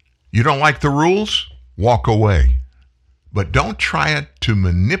 You don't like the rules? Walk away. But don't try it to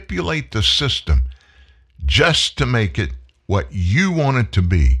manipulate the system just to make it what you want it to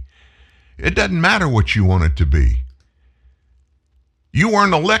be. It doesn't matter what you want it to be. You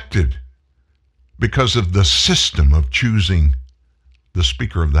weren't elected because of the system of choosing the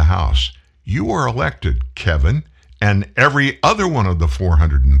Speaker of the House. You were elected, Kevin, and every other one of the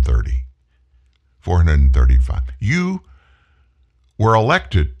 435. You were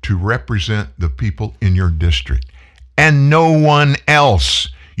elected to represent the people in your district and no one else.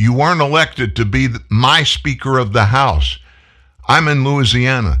 You weren't elected to be my Speaker of the House. I'm in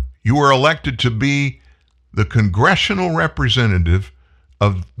Louisiana. You were elected to be the congressional representative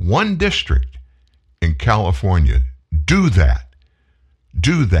of one district in California. Do that.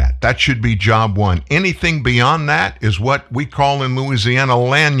 Do that. That should be job one. Anything beyond that is what we call in Louisiana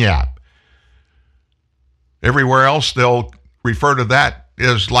lagniappe. Everywhere else, they'll refer to that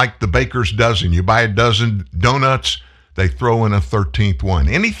as like the baker's dozen. You buy a dozen donuts, they throw in a 13th one.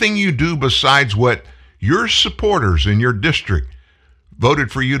 Anything you do besides what your supporters in your district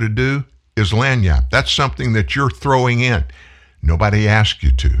voted for you to do is lagniappe. That's something that you're throwing in. Nobody asked you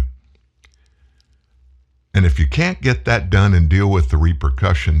to. And if you can't get that done and deal with the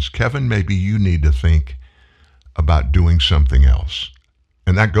repercussions, Kevin, maybe you need to think about doing something else.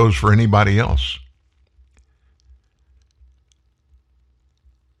 And that goes for anybody else.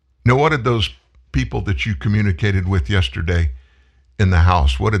 Now, what did those people that you communicated with yesterday in the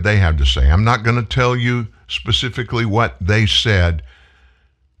House. What did they have to say? I'm not going to tell you specifically what they said,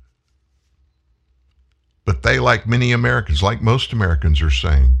 but they, like many Americans, like most Americans, are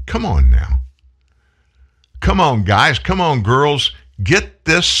saying, come on now. Come on, guys. Come on, girls. Get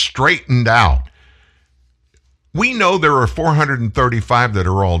this straightened out. We know there are 435 that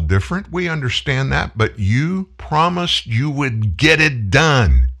are all different. We understand that, but you promised you would get it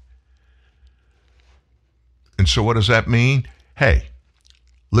done. And so what does that mean? Hey,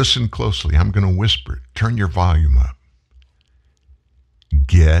 listen closely. I'm going to whisper it. Turn your volume up.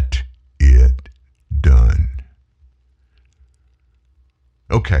 Get it done.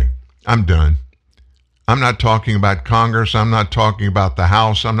 Okay, I'm done. I'm not talking about Congress. I'm not talking about the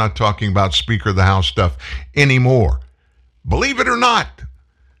House. I'm not talking about Speaker of the House stuff anymore. Believe it or not,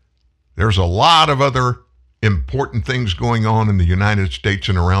 there's a lot of other important things going on in the United States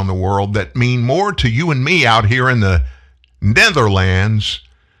and around the world that mean more to you and me out here in the Netherlands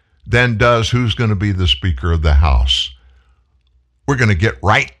than does who's going to be the Speaker of the House. We're going to get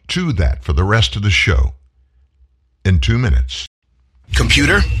right to that for the rest of the show in 2 minutes.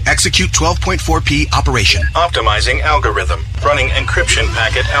 Computer, execute 12.4p operation. Optimizing algorithm. Running encryption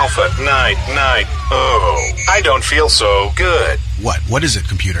packet alpha 990. I don't feel so good. What is it,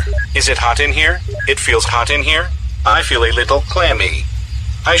 computer? Is it hot in here? It feels hot in here. I feel a little clammy.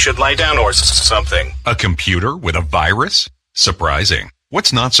 I should lie down or something. A computer with a virus? Surprising.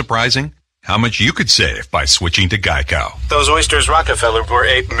 What's not surprising? How much you could save by switching to Geico. Those oysters Rockefeller were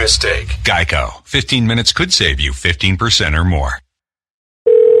a mistake. Geico. 15 minutes could save you 15% or more.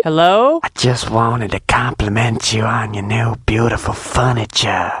 Hello? I just wanted to compliment you on your new beautiful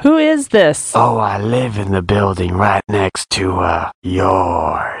furniture. Who is this? Oh, I live in the building right next to,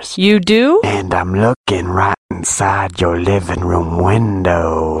 yours. You do? And I'm looking right inside your living room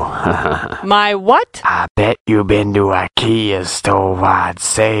window. My what? I bet you've been to IKEA's store-wide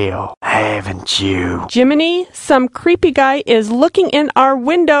sale, haven't you? Jiminy, some creepy guy is looking in our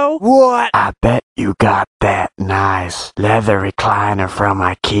window. What? I bet you got that nice leather recliner from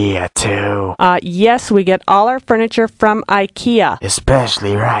IKEA, too. Yes, we get all our furniture from IKEA.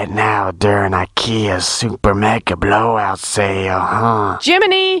 Especially right now during IKEA's super mega blowout sale, huh?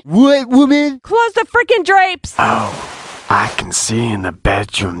 Jiminy! What, woman? Close the freaking drapes! Oh, I can see in the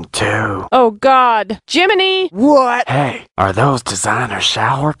bedroom, too. Oh, God. Jiminy! What? Hey, are those designer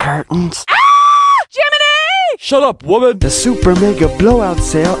shower curtains? Ah! Jiminy! Shut up, woman! The super mega blowout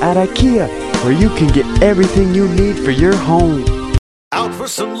sale at IKEA, where you can get everything you need for your home. Out for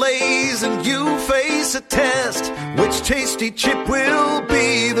some Lay's and you face a test. Which tasty chip will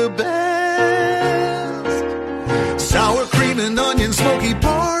be the best? Sour cream and onion, smoky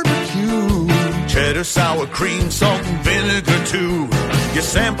barbecue, cheddar, sour cream, salt and vinegar too. You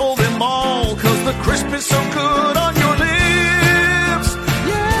sample them all, cause the crisp is so good on your lips.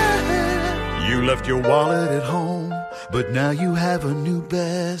 Yeah. You left your wallet at home, but now you have a new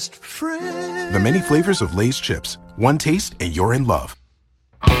best friend. The many flavors of Lay's chips. One taste and you're in love.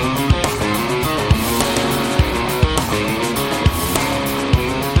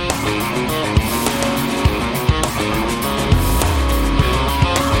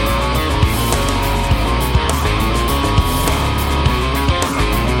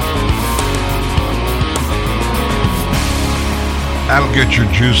 That'll get your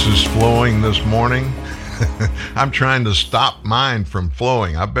juices flowing this morning. I'm trying to stop mine from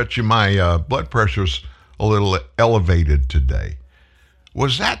flowing. I bet you my blood pressure's a little elevated today.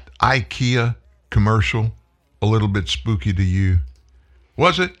 Was that IKEA commercial a little bit spooky to you?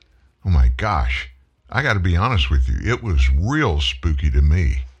 Was it? Oh my gosh. I got to be honest with you. It was real spooky to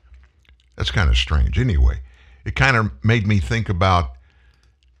me. That's kind of strange. Anyway, it kind of made me think about,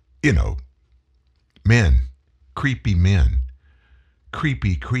 men, creepy men.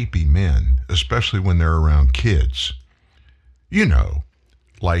 Creepy men, especially when they're around kids.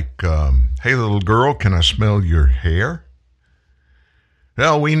 Like, hey, little girl, can I smell your hair?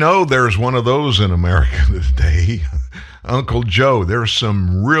 Well, we know there's one of those in America today. Uncle Joe, there's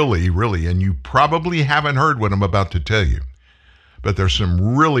some really, and you probably haven't heard what I'm about to tell you, but there's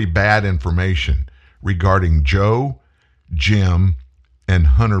some really bad information regarding Joe, Jim, and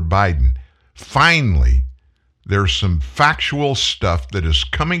Hunter Biden. Finally, there's some factual stuff that is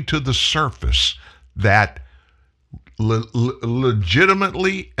coming to the surface that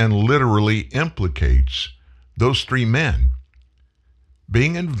legitimately and literally implicates those three men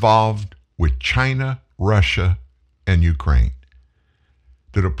being involved with China, Russia, and Ukraine.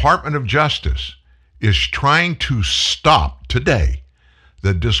 The Department of Justice is trying to stop today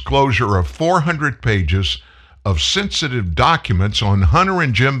the disclosure of 400 pages of sensitive documents on Hunter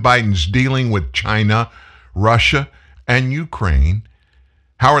and Jim Biden's dealing with China, Russia, and Ukraine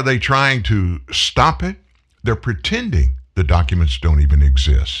How are they trying to stop it? They're pretending the documents don't even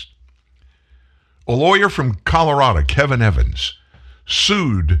exist. A lawyer from Colorado, Kevin Evans,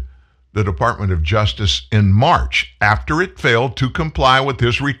 sued the Department of Justice in March after it failed to comply with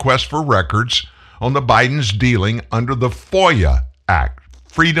his request for records on the Biden's dealing under the FOIA Act,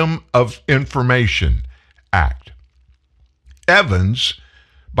 Freedom of Information Act. Evans,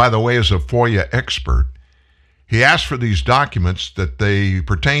 by the way, is a FOIA expert. He asked for these documents that they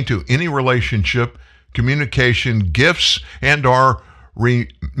pertain to any relationship, communication, gifts, and or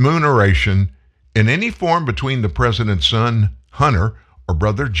remuneration in any form between the president's son, Hunter, or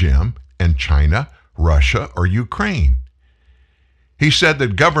brother Jim, and China, Russia, or Ukraine. He said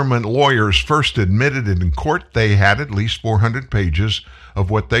that government lawyers first admitted in court they had at least 400 pages of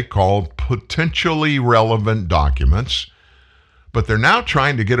what they called potentially relevant documents, but they're now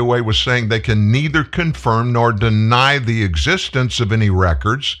trying to get away with saying they can neither confirm nor deny the existence of any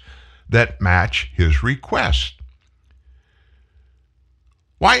records that match his request.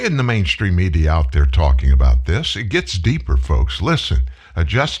 Why isn't the mainstream media out there talking about this? It gets deeper, folks. Listen, a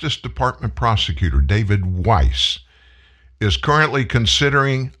Justice Department prosecutor, David Weiss, is currently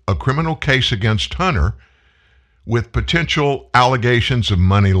considering a criminal case against Hunter with potential allegations of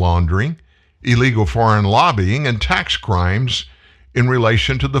money laundering, illegal foreign lobbying, and tax crimes in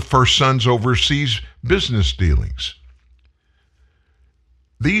relation to the first son's overseas business dealings.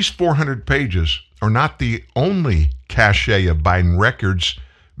 These 400 pages are not the only cache of Biden records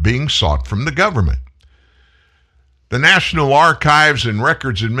being sought from the government. The National Archives and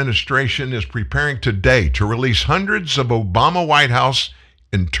Records Administration is preparing today to release hundreds of Obama White House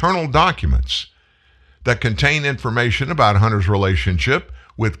internal documents that contain information about Hunter's relationship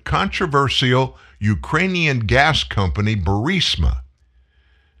with controversial Ukrainian gas company Burisma.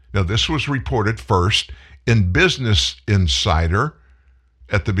 Now, this was reported first in Business Insider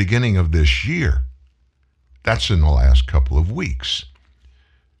at the beginning of this year. That's in the last couple of weeks.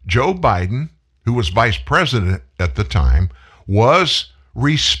 Joe Biden, who was vice president at the time, was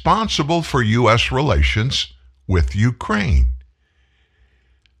responsible for U.S. relations with Ukraine.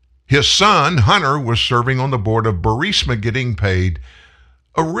 His son, Hunter, was serving on the board of Burisma, getting paid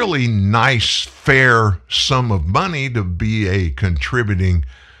a really nice, fair sum of money to be a contributing,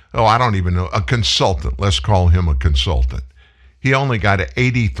 a consultant. Let's call him a consultant. He only got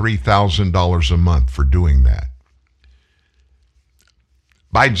 $83,000 a month for doing that.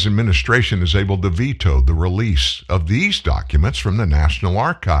 Biden's administration is able to veto the release of these documents from the National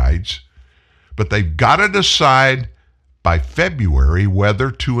Archives, but they've got to decide by February whether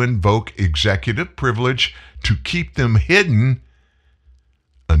to invoke executive privilege to keep them hidden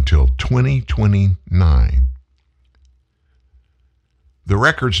until 2029. The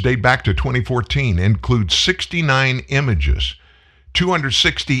records date back to 2014, include 69 images,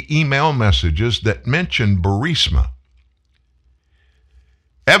 260 email messages that mention Burisma.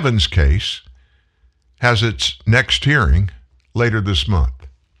 Evans' case has its next hearing later this month.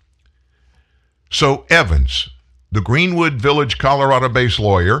 So Evans, the Greenwood Village, Colorado-based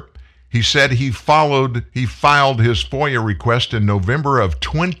lawyer, he said he filed his FOIA request in November of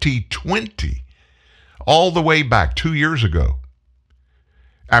 2020, all the way back 2 years ago,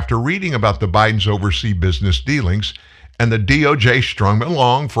 after reading about the Bidens' overseas business dealings, and the DOJ strung him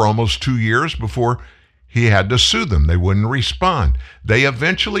along for almost 2 years before he had to sue them. They wouldn't respond. They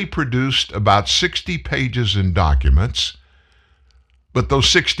eventually produced about 60 pages in documents, but those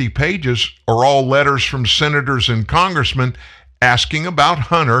 60 pages are all letters from senators and congressmen asking about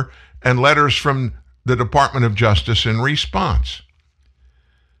Hunter and letters from the Department of Justice in response.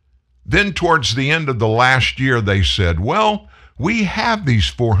 Then towards the end of the last year, they said, well, we have these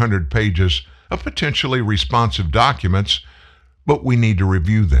 400 pages of potentially responsive documents, but we need to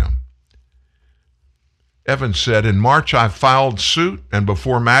review them. Evans said, in March, I filed suit, and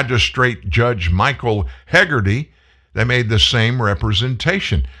before Magistrate Judge Michael Hegarty, they made the same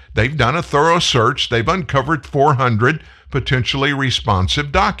representation. They've done a thorough search. They've uncovered 400 potentially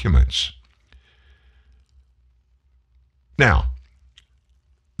responsive documents. Now,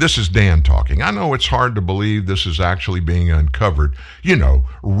 this is Dan talking. I know it's hard to believe this is actually being uncovered. You know,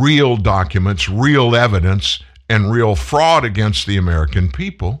 real documents, real evidence, and real fraud against the American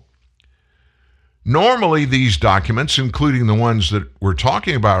people. Normally, these documents, including the ones that we're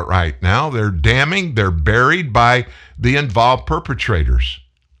talking about right now, they're damning, they're buried by the involved perpetrators.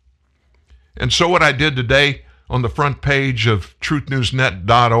 And so what I did today on the front page of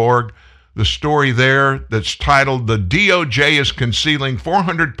truthnewsnet.org, the story there that's titled, "The DOJ is concealing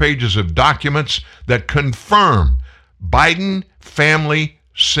 400 pages of documents that confirm Biden family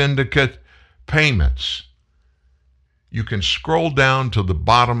syndicate payments." you can scroll down to the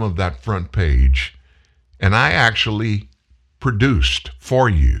bottom of that front page, and I actually produced for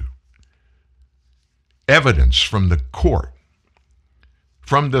you evidence from the court,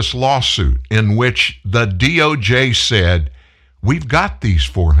 from this lawsuit in which the DOJ said, we've got these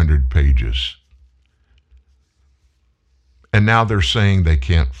 400 pages. And now they're saying they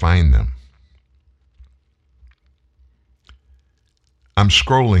can't find them. I'm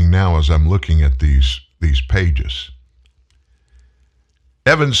scrolling now as I'm looking at these pages.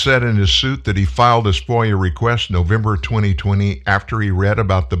 Evans said in his suit that he filed his FOIA request November 2020 after he read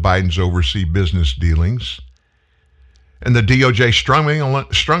about the Bidens' overseas business dealings. And the DOJ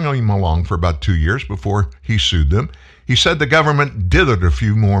strung him along for about 2 years before he sued them. He said the government dithered a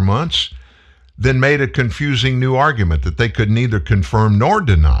few more months, then made a confusing new argument that they could neither confirm nor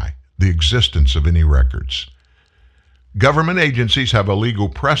deny the existence of any records. Government agencies have a legal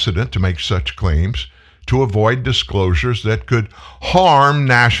precedent to make such claims to avoid disclosures that could harm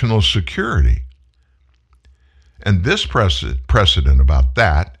national security. And this precedent about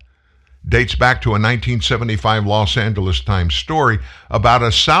that dates back to a 1975 Los Angeles Times story about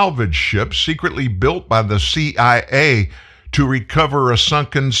a salvage ship secretly built by the CIA to recover a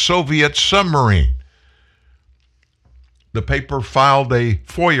sunken Soviet submarine. The paper filed a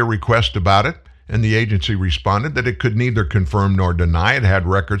FOIA request about it, and the agency responded that it could neither confirm nor deny it had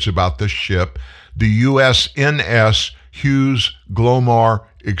records about the ship, the USNS Hughes Glomar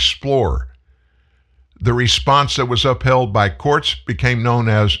Explorer. The response that was upheld by courts became known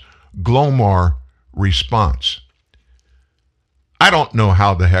as Glomar response. I don't know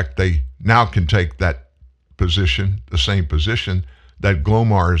how the heck they now can take that position, the same position, that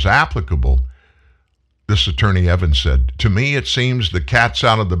Glomar is applicable. This attorney Evans said, to me it seems the cat's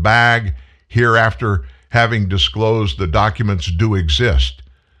out of the bag here after having disclosed the documents do exist.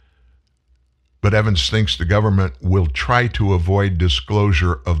 But Evans thinks the government will try to avoid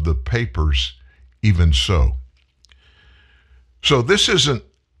disclosure of the papers even so. So this isn't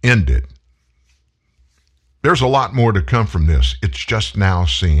ended. There's a lot more to come from this. It's just now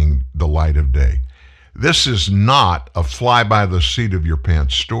seeing the light of day. This is not a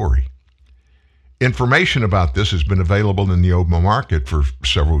fly-by-the-seat-of-your-pants story. Information about this has been available in the open market for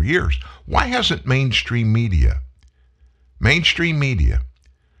several years. Why hasn't mainstream media,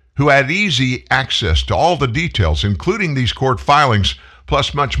 who had easy access to all the details, including these court filings,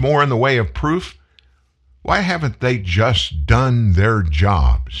 plus much more in the way of proof, why haven't they just done their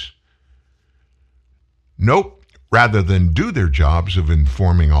jobs? Nope. Rather than do their jobs of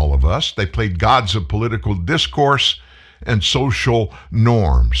informing all of us, they played gods of political discourse and social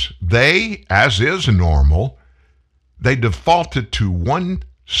norms. They, as is normal, they defaulted to one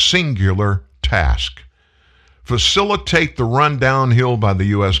singular task: facilitate the run downhill by the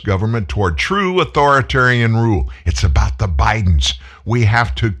U.S. government toward true authoritarian rule. It's about the Bidens. We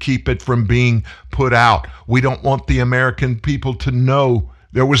have to keep it from being put out. We don't want the American people to know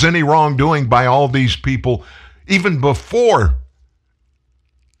there was any wrongdoing by all these people, even before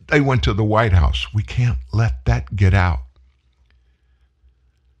they went to the White House. We can't let that get out.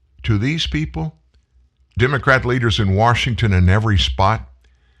 To these people, Democrat leaders in Washington and every spot,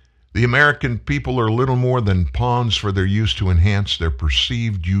 the American people are little more than pawns for their use to enhance their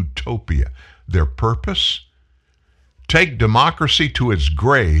perceived utopia. Their purpose? Take democracy to its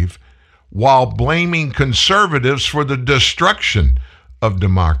grave while blaming conservatives for the destruction of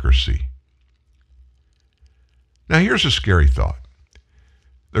democracy. Now, here's a scary thought.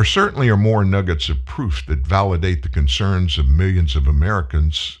 There certainly are more nuggets of proof that validate the concerns of millions of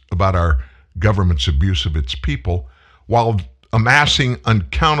Americans about our government's abuse of its people, while amassing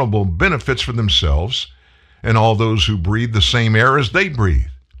uncountable benefits for themselves and all those who breathe the same air as they breathe.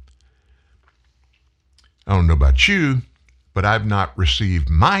 I don't know about you, but I've not received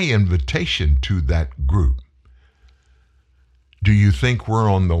my invitation to that group. Do you think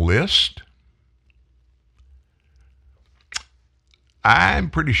we're on the list? I'm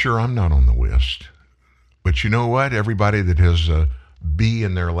pretty sure I'm not on the list. But you know what? Everybody that has a B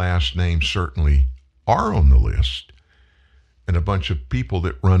in their last name certainly are on the list. And a bunch of people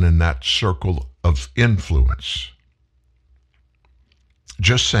that run in that circle of influence.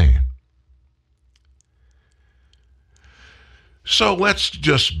 Just saying. So let's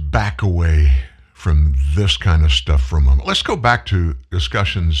just back away from this kind of stuff for a moment. Let's go back to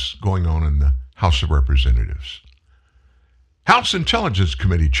discussions going on in the House of Representatives. House Intelligence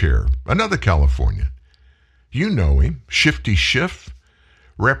Committee Chair, another Californian. You know him, Shifty Schiff,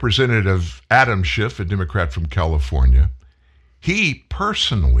 Representative Adam Schiff, a Democrat from California. He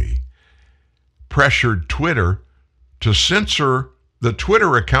personally pressured Twitter to censor the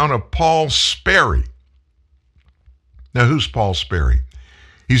Twitter account of Paul Sperry. Now, who's Paul Sperry?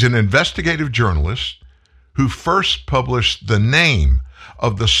 He's an investigative journalist who first published the name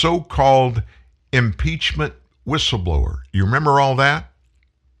of the so-called impeachment whistleblower. You remember all that?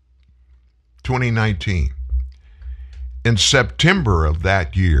 2019. In September of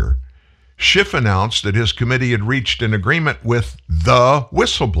that year, Schiff announced that his committee had reached an agreement with the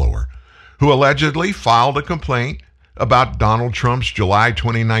whistleblower, who allegedly filed a complaint about Donald Trump's July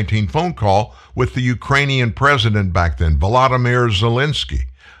 2019 phone call with the Ukrainian president back then, Volodymyr Zelensky.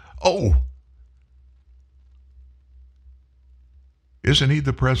 Oh, isn't he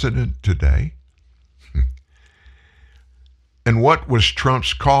the president today? And what was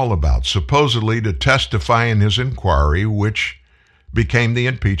Trump's call about? Supposedly to testify in his inquiry, which became the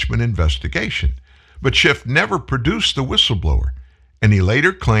impeachment investigation. But Schiff never produced the whistleblower, and he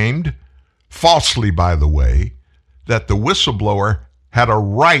later claimed, falsely by the way, that the whistleblower had a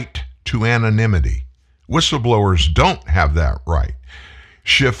right to anonymity. Whistleblowers don't have that right.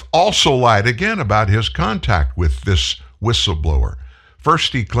 Schiff also lied again about his contact with this whistleblower.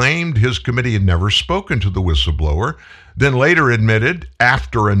 First, he claimed his committee had never spoken to the whistleblower, then later admitted,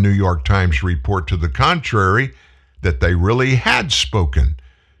 after a New York Times report to the contrary, that they really had spoken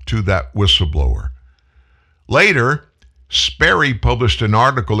to that whistleblower. Later, Sperry published an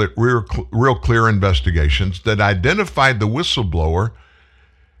article at Real Clear Investigations that identified the whistleblower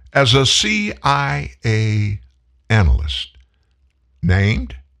as a CIA analyst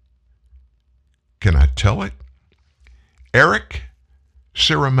named, can I tell it? Eric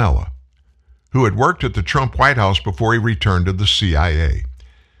Ciaramella, who had worked at the Trump White House before he returned to the CIA.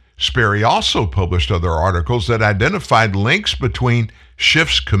 Sperry also published other articles that identified links between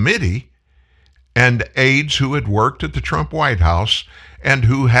Schiff's committee and aides who had worked at the Trump White House and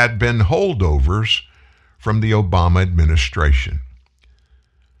who had been holdovers from the Obama administration.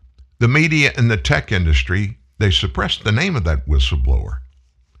 The media and the tech industry, they suppressed the name of that whistleblower.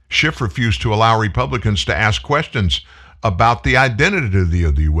 Schiff refused to allow Republicans to ask questions about the identity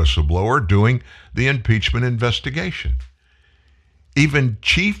of the whistleblower during the impeachment investigation. Even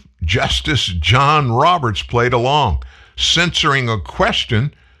Chief Justice John Roberts played along, censoring a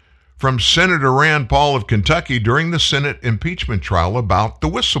question from Senator Rand Paul of Kentucky during the Senate impeachment trial about the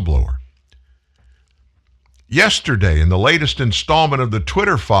whistleblower. Yesterday, in the latest installment of the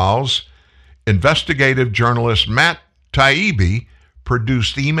Twitter Files, investigative journalist Matt Taibbi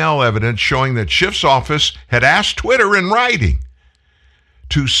produced email evidence showing that Schiff's office had asked Twitter in writing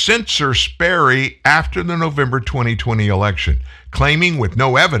to censor Sperry after the November 2020 election, claiming with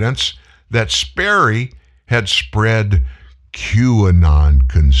no evidence that Sperry had spread QAnon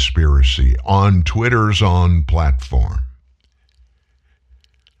conspiracy on Twitter's own platform.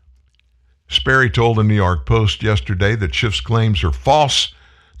 Sperry told the New York Post yesterday that Schiff's claims are false,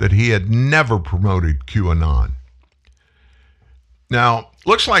 that he had never promoted QAnon. Now,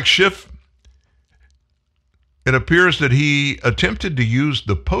 looks like Schiff, it appears that he attempted to use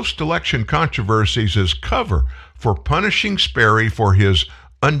the post-election controversies as cover for punishing Sperry for his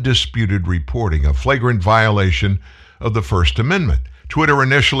undisputed reporting, a flagrant violation of the First Amendment. Twitter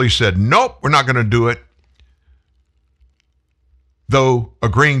initially said, nope, we're not going to do it, though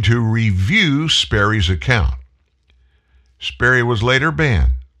agreeing to review Sperry's account. Sperry was later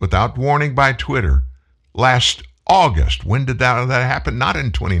banned without warning by Twitter last August. When did that happen? Not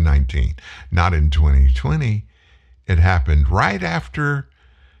in 2019, not in 2020. It happened right after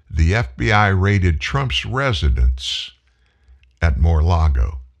the FBI raided Trump's residence at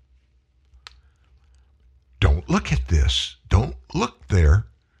Mar-a-Lago. Don't look at this. Don't look there.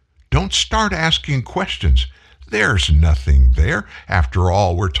 Don't start asking questions. There's nothing there. After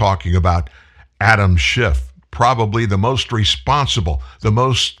all, we're talking about Adam Schiff, probably the most responsible, the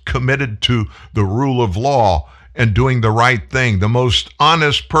most committed to the rule of law and doing the right thing, the most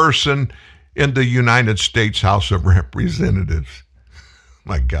honest person in the United States House of Representatives.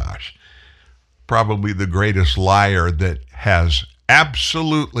 My gosh. Probably the greatest liar that has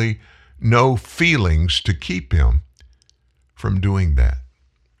absolutely no feelings to keep him from doing that.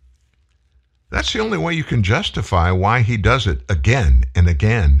 That's the only way you can justify why he does it again and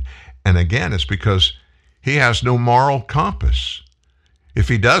again and again. It's because he has no moral compass. If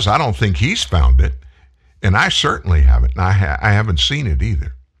he does, I don't think he's found it. And I certainly haven't. And I haven't seen it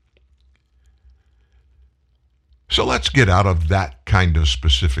either. So let's get out of that kind of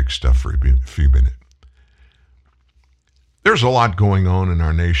specific stuff for a few minutes. There's a lot going on in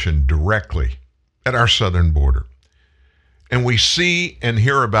our nation directly at our southern border. And we see and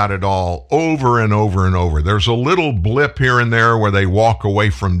hear about it all over and over and over. There's a little blip here and there where they walk away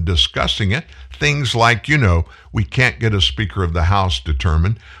from discussing it. Things like, we can't get a Speaker of the House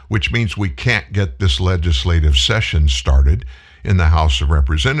determined, which means we can't get this legislative session started in the House of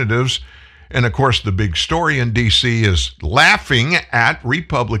Representatives. And of course, the big story in D.C. is laughing at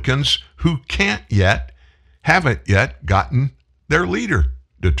Republicans who haven't yet gotten their leader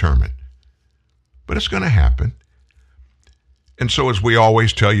determined. But it's going to happen. And so, as we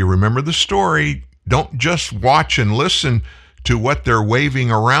always tell you, remember the story. Don't just watch and listen to what they're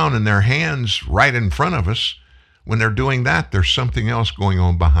waving around in their hands right in front of us. When they're doing that, there's something else going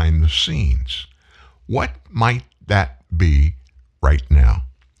on behind the scenes. What might that be right now?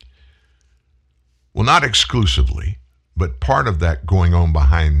 Well, not exclusively, but part of that going on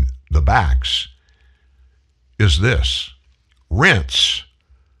behind the backs is this. Rents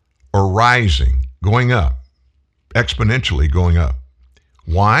are rising, going up. Exponentially going up.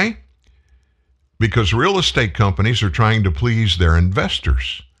 Why? Because real estate companies are trying to please their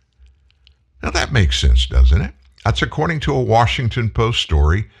investors. Now that makes sense, doesn't it? That's according to a Washington Post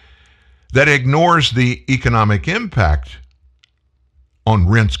story that ignores the economic impact on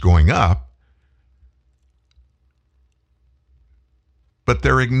rents going up, but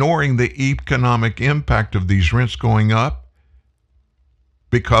they're ignoring the economic impact of these rents going up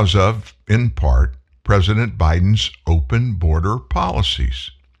because of, in part, President Biden's open border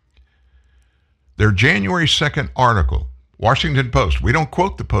policies. Their January 2nd article, Washington Post, we don't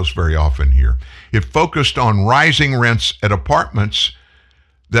quote the Post very often here. It focused on rising rents at apartments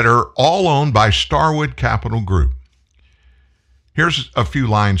that are all owned by Starwood Capital Group. Here's a few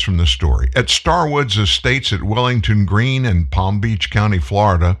lines from the story. At Starwood's estates at Wellington Green in Palm Beach County,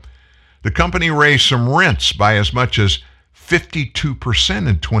 Florida, the company raised some rents by as much as 52%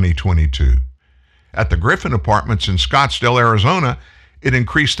 in 2022. At the Griffin Apartments in Scottsdale, Arizona, it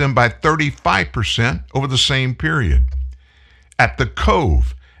increased them by 35% over the same period. At the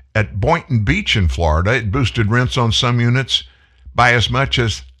Cove at Boynton Beach in Florida, it boosted rents on some units by as much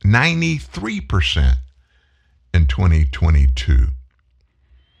as 93% in 2022.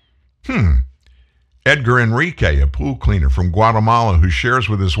 Edgar Enrique, a pool cleaner from Guatemala who shares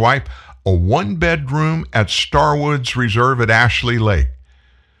with his wife a one-bedroom at Starwood's Reserve at Ashley Lake,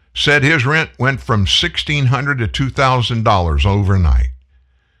 said his rent went from $1,600 to $2,000 overnight.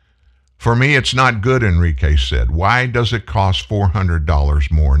 For me, it's not good, Enrique said. Why does it cost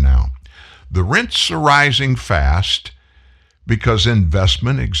 $400 more now? The rents are rising fast because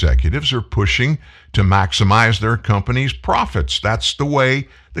investment executives are pushing to maximize their company's profits. That's the way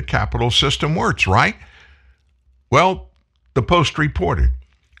the capital system works, right? Well, the Post reported,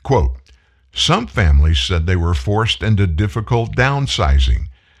 quote, some families said they were forced into difficult downsizing.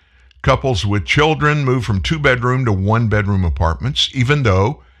 Couples with children moved from two-bedroom to one-bedroom apartments, even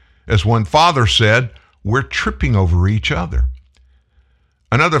though, as one father said, we're tripping over each other.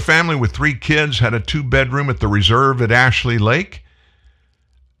 Another family with 3 kids had a 2-bedroom at the Reserve at Ashley Lake.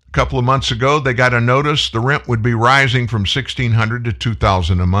 A couple of months ago, they got a notice the rent would be rising from $1,600 to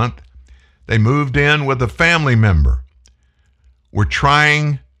 $2,000 a month. They moved in with a family member. We're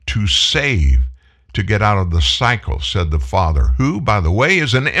trying to save to get out of the cycle, said the father, who, by the way,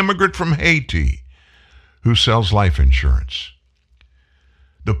 is an immigrant from Haiti who sells life insurance.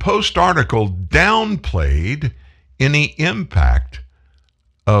 The Post article downplayed any impact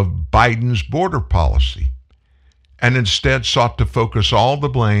of Biden's border policy and instead sought to focus all the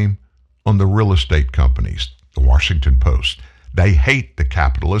blame on the real estate companies, the Washington Post. They hate the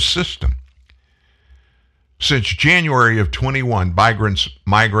capitalist system. Since January of 21,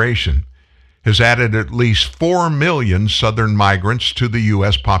 migration has added at least 4 million Southern migrants to the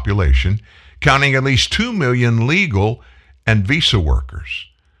U.S. population, counting at least 2 million legal and visa workers.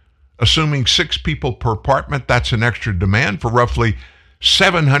 Assuming 6 people per apartment, that's an extra demand for roughly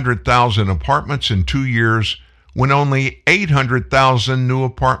 700,000 apartments in 2 years when only 800,000 new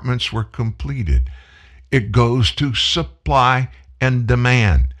apartments were completed. It goes to supply and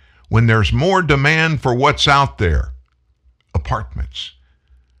demand. When there's more demand for what's out there, apartments,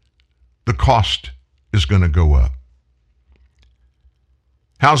 the cost is going to go up.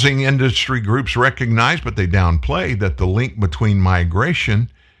 Housing industry groups recognize, but they downplay, that the link between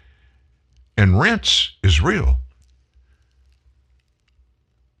migration and rents is real.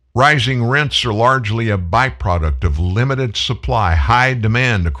 Rising rents are largely a byproduct of limited supply, high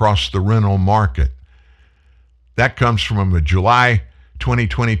demand across the rental market. That comes from a July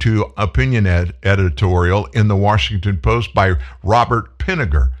 2022 opinion editorial in the Washington Post by Robert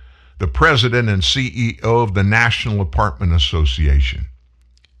Pinniger, the president and CEO of the National Apartment Association.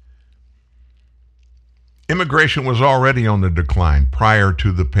 Immigration was already on the decline prior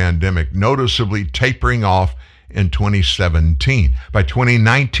to the pandemic, noticeably tapering off in 2017. By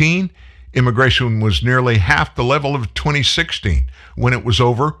 2019, immigration was nearly half the level of 2016, when it was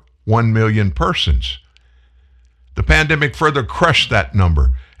over 1 million persons. The pandemic further crushed that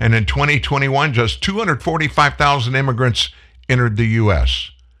number, and in 2021, just 245,000 immigrants entered the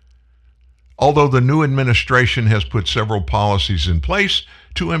U.S. Although the new administration has put several policies in place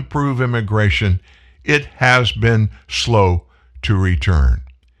to improve immigration, it has been slow to return.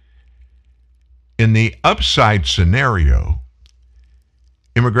 In the upside scenario,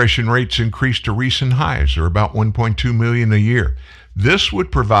 immigration rates increased to recent highs, or about 1.2 million a year. This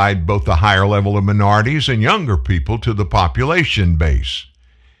would provide both a higher level of minorities and younger people to the population base.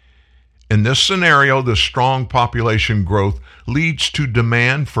 In this scenario, the strong population growth leads to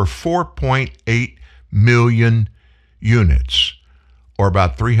demand for 4.8 million units, or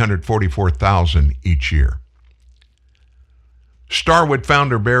about 344,000 each year. Starwood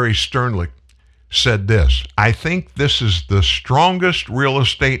founder Barry Sternlicht said this: "I think this is the strongest real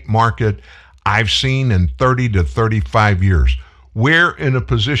estate market I've seen in 30 to 35 years. We're in a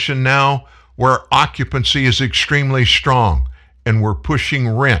position now where occupancy is extremely strong, and we're pushing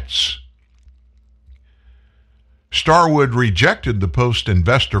rents." Starwood rejected the Post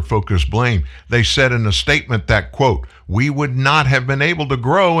investor-focused blame. They said in a statement that, quote, "We would not have been able to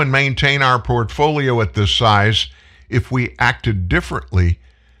grow and maintain our portfolio at this size if we acted differently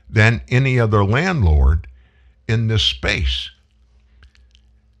than any other landlord in this space."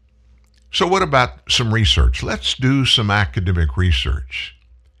 So what about some research? Let's do some academic research.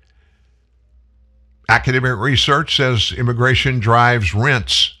 Academic research says immigration drives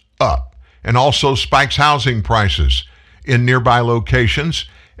rents up and also spikes housing prices in nearby locations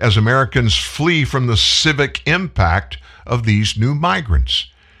as Americans flee from the civic impact of these new migrants.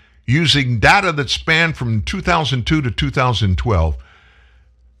 Using data that spanned from 2002 to 2012,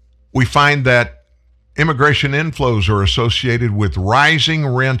 we find that immigration inflows are associated with rising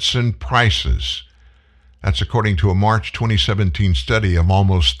rents and prices. That's according to a March 2017 study of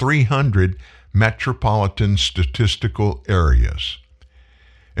almost 300 metropolitan statistical areas.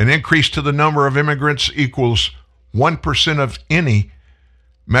 An increase to the number of immigrants equals 1% of any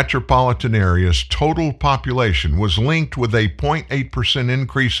metropolitan area's total population was linked with a 0.8%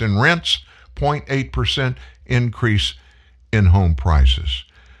 increase in rents, 0.8% increase in home prices.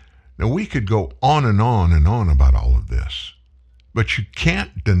 Now, we could go on and on and on about all of this, but you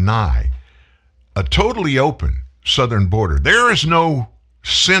can't deny a totally open southern border. There is no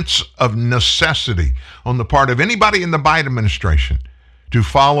sense of necessity on the part of anybody in the Biden administration to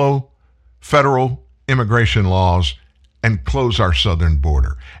follow federal immigration laws and close our southern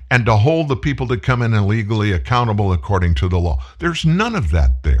border and to hold the people that come in illegally accountable according to the law. There's none of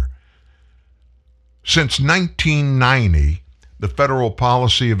that there. Since 1990, the federal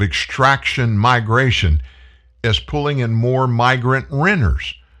policy of extraction migration is pulling in more migrant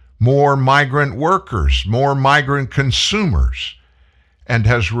renters, more migrant workers, more migrant consumers, and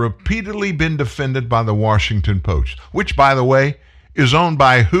has repeatedly been defended by the Washington Post, which, by the way, is owned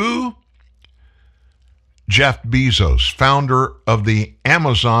by who? Jeff Bezos, founder of the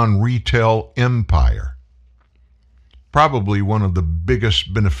Amazon retail empire. Probably one of the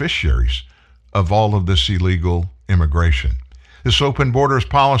biggest beneficiaries of all of this illegal immigration. This open borders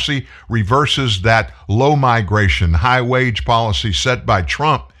policy reverses that low migration, high wage policy set by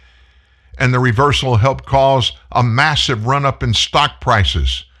Trump, and the reversal helped cause a massive run-up in stock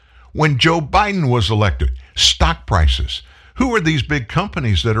prices. When Joe Biden was elected, stock prices. Who are these big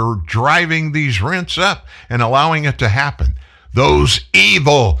companies that are driving these rents up and allowing it to happen? Those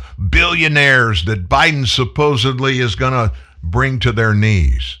evil billionaires that Biden supposedly is going to bring to their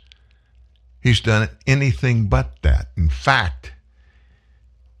knees. He's done anything but that. In fact,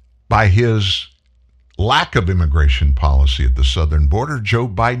 by his lack of immigration policy at the southern border, Joe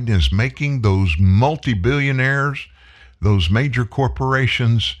Biden is making those multi-billionaires, those major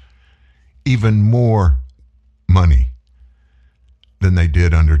corporations, even more money than they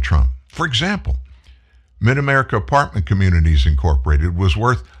did under Trump. For example, Mid-America Apartment Communities Incorporated was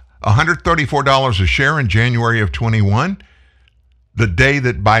worth $134 a share in January of 21, the day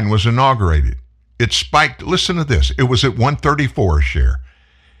that Biden was inaugurated. It spiked, listen to this, it was at $134 a share.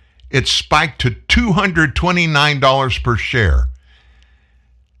 It spiked to $229 per share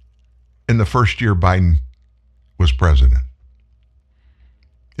in the first year Biden was president.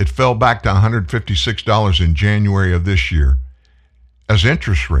 It fell back to $156 in January of this year as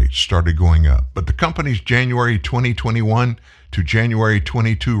interest rates started going up. But the company's January 2021 to January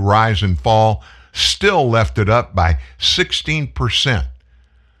 22 rise and fall still left it up by 16%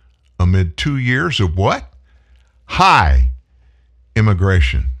 amid 2 years of what? high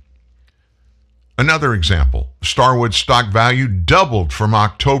immigration. Another example, Starwood's stock value doubled from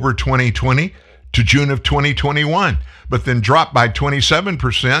October 2020 to June of 2021, but then dropped by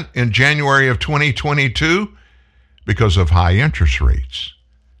 27% in January of 2022 because of high interest rates.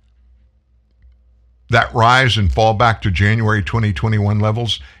 That rise and fall back to January 2021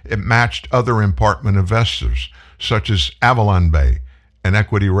 levels, it matched other apartment investors, such as Avalon Bay and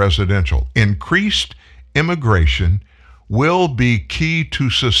Equity Residential. Increased immigration will be key to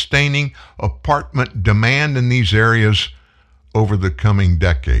sustaining apartment demand in these areas over the coming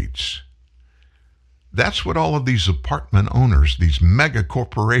decades. That's what all of these apartment owners, these mega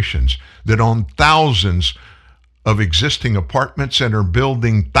corporations that own thousands of existing apartments and are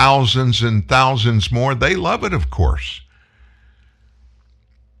building thousands and thousands more, they love it, of course.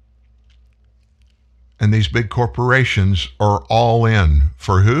 And these big corporations are all in.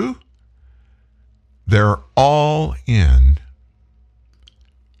 For who? They're all in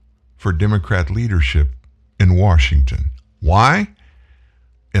for Democrat leadership in Washington. Why?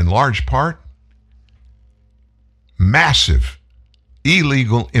 In large part, massive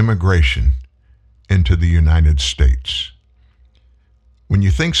illegal immigration into the United States. When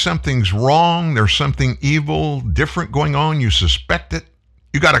you think something's wrong, there's something evil, different going on, you suspect it,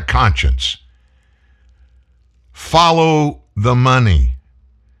 you got a conscience. Follow the money.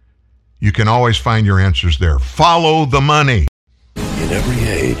 You can always find your answers there. Follow the money. In every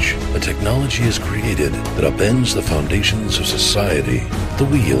age, a technology is created that upends the foundations of society. The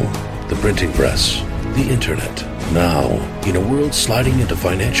wheel, the printing press, the internet. Now, in a world sliding into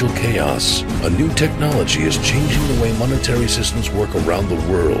financial chaos, a new technology is changing the way monetary systems work around the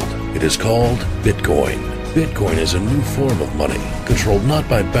world. It is called Bitcoin. Bitcoin is a new form of money, controlled not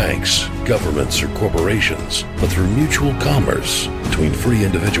by banks, governments, or corporations, but through mutual commerce between free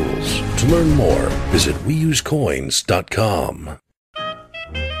individuals. To learn more, visit weusecoins.com.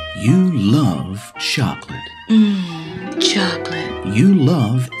 You love chocolate. Chocolate. You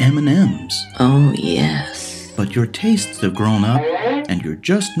love M&Ms. Oh, yes. But your tastes have grown up, and you're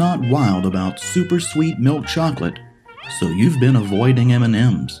just not wild about super sweet milk chocolate, so you've been avoiding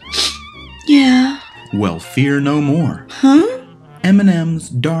M&Ms. Yeah. Well, fear no more. Huh? M&M's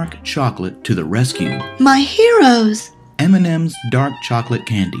Dark Chocolate to the rescue. My heroes. M&M's Dark Chocolate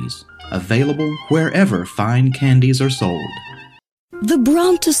Candies. Available wherever fine candies are sold. The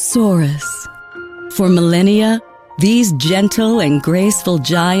Brontosaurus. For millennia, these gentle and graceful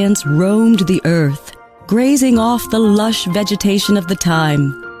giants roamed the earth, grazing off the lush vegetation of the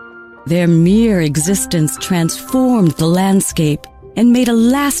time. Their mere existence transformed the landscape and made a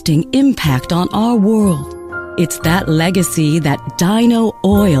lasting impact on our world. It's that legacy that Dino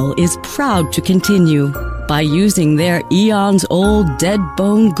Oil is proud to continue by using their eons-old dead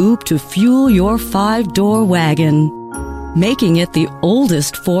bone goop to fuel your 5-door wagon, making it the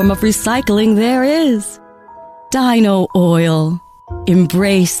oldest form of recycling there is. Dino Oil.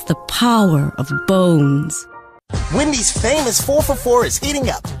 Embrace the power of bones. Wendy's famous 4 for $4 is heating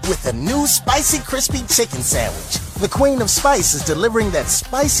up with a new spicy crispy chicken sandwich. The Queen of Spice is delivering that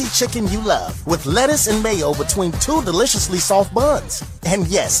spicy chicken you love with lettuce and mayo between 2 deliciously soft buns. And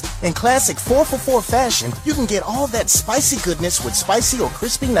yes, in classic 4 for $4 fashion, you can get all that spicy goodness with spicy or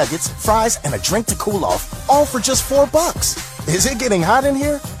crispy nuggets, fries, and a drink to cool off, all for just $4. Is it getting hot in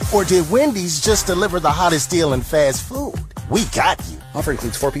here? Or did Wendy's just deliver the hottest deal in fast food? We got you. Offer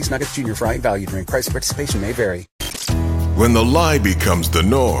includes 4-piece nuggets, junior fry, value drink. Price of participation may vary. When the lie becomes the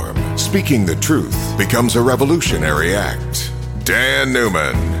norm, speaking the truth becomes a revolutionary act. Dan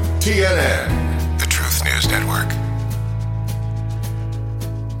Newman, TNN, the Truth News Network.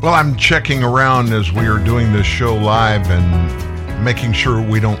 Well, I'm checking around as we are doing this show live and making sure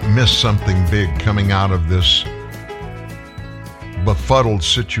we don't miss something big coming out of this befuddled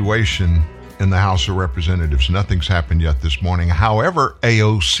situation in the House of Representatives. Nothing's happened yet this morning. However,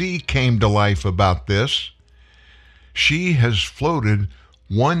 AOC came to life about this. She has floated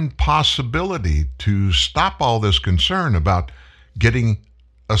one possibility to stop all this concern about getting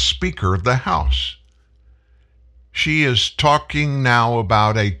a Speaker of the House. She is talking now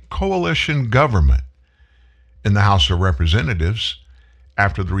about a coalition government in the House of Representatives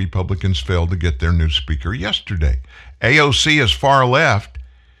after the Republicans failed to get their new Speaker yesterday. AOC is far left.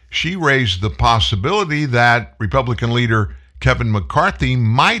 She raised the possibility that Republican leader Kevin McCarthy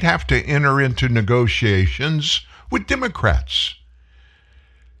might have to enter into negotiations with Democrats.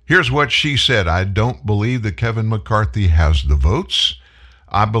 Here's what she said. I don't believe that Kevin McCarthy has the votes.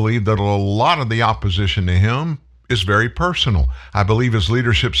 I believe that a lot of the opposition to him is very personal. I believe his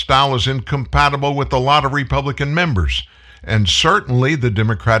leadership style is incompatible with a lot of Republican members, and certainly the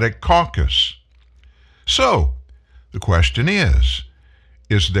Democratic caucus. So, The question is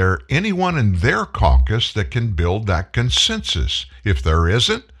there anyone in their caucus that can build that consensus? If there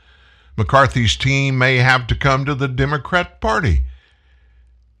isn't, McCarthy's team may have to come to the Democrat Party.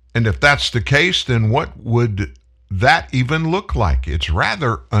 And if that's the case, then what would that even look like? It's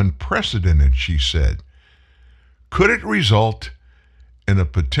rather unprecedented, she said. Could it result in a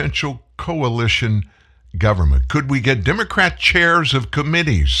potential coalition government? Could we get Democrat chairs of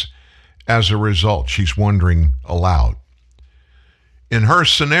committees as a result? She's wondering aloud. In her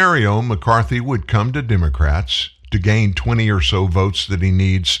scenario, McCarthy would come to Democrats to gain 20 or so votes that he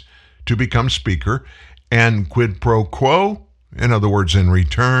needs to become Speaker, and quid pro quo, in other words, in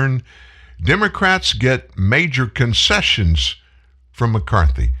return, Democrats get major concessions from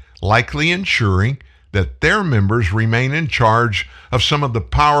McCarthy, likely ensuring that their members remain in charge of some of the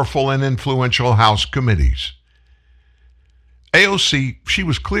powerful and influential House committees. AOC, she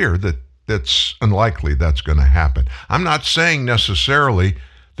was clear that that's unlikely that's going to happen. I'm not saying necessarily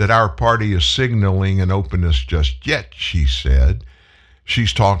that our party is signaling an openness just yet, she said.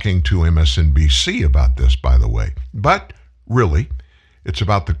 She's talking to MSNBC about this, by the way. But really, it's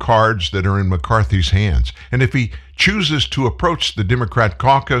about the cards that are in McCarthy's hands. And if he chooses to approach the Democrat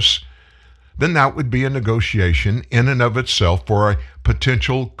caucus, then that would be a negotiation in and of itself for a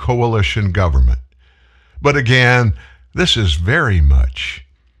potential coalition government. But again, this is very much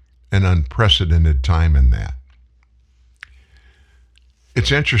an unprecedented time in that.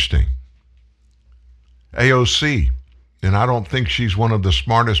 It's interesting. AOC, and I don't think she's one of the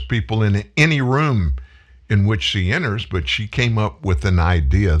smartest people in any room in which she enters, but she came up with an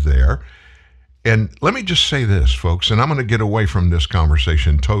idea there. And let me just say this, folks, and I'm going to get away from this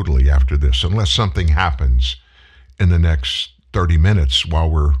conversation totally after this, unless something happens in the next 30 minutes while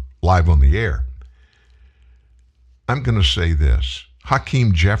we're live on the air. I'm going to say this.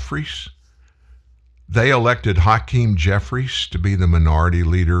 Hakeem Jeffries, they elected Hakeem Jeffries to be the minority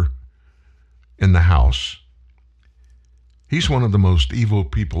leader in the House. He's one of the most evil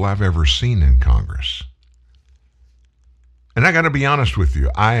people I've ever seen in Congress. And I got to be honest with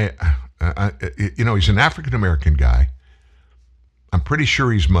you. He's an African-American guy. I'm pretty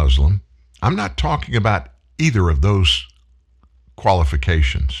sure he's Muslim. I'm not talking about either of those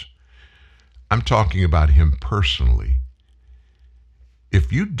qualifications. I'm talking about him personally.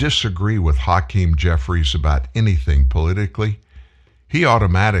 If you disagree with Hakeem Jeffries about anything politically, he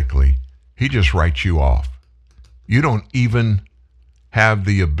just writes you off. You don't even have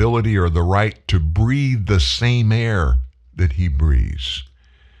the ability or the right to breathe the same air that he breathes.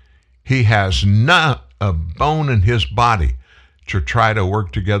 He has not a bone in his body to try to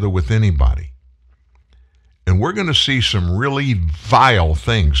work together with anybody. And we're going to see some really vile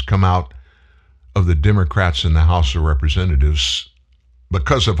things come out of the Democrats in the House of Representatives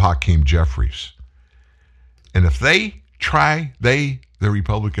because of Hakeem Jeffries. And if the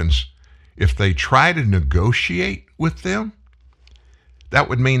Republicans, if they try to negotiate with them, that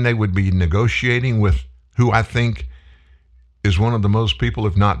would mean they would be negotiating with who I think is one of the most people,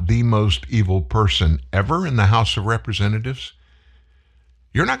 if not the most evil person ever in the House of Representatives.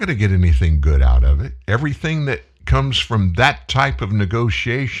 You're not going to get anything good out of it. Everything that comes from that type of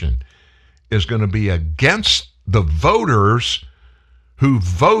negotiation is going to be against the voters who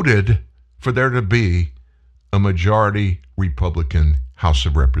voted for there to be a majority Republican House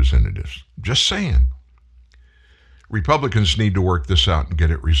of Representatives. Just saying. Republicans need to work this out and get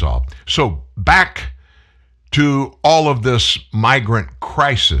it resolved. So back to all of this migrant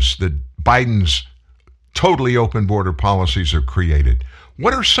crisis that Biden's totally open border policies have created.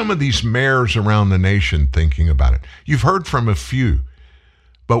 What are some of these mayors around the nation thinking about it? You've heard from a few,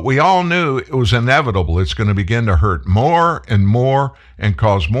 but we all knew it was inevitable. It's going to begin to hurt more and more and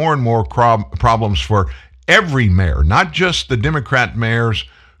cause more and more problems for every mayor, not just the Democrat mayors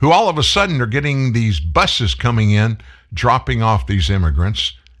who all of a sudden are getting these buses coming in, dropping off these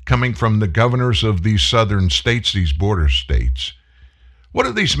immigrants, coming from the governors of these southern states, these border states. What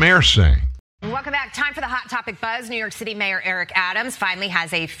are these mayors saying? Welcome back. Time for the Hot Topic Buzz. New York City Mayor Eric Adams finally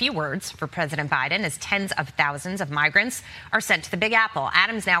has a few words for President Biden as tens of thousands of migrants are sent to the Big Apple.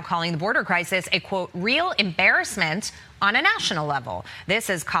 Adams now calling the border crisis a, quote, real embarrassment on a national level. This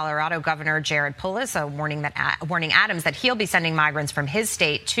is Colorado Governor Jared Polis warning Adams that he'll be sending migrants from his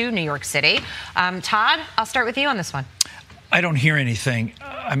state to New York City. Todd, I'll start with you on this one. I don't hear anything.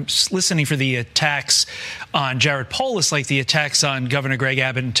 I'm listening for the attacks on Jared Polis, like the attacks on Governor Greg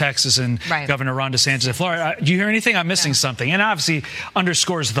Abbott in Texas and Governor Ron DeSantis in Florida. Do you hear anything? I'm missing something. And obviously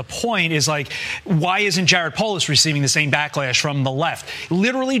underscores the point is like, why isn't Jared Polis receiving the same backlash from the left?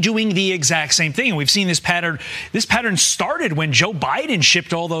 Literally doing the exact same thing. And we've seen this pattern. This pattern started when Joe Biden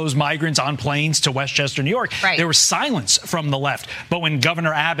shipped all those migrants on planes to Westchester, New York. There was silence from the left. But when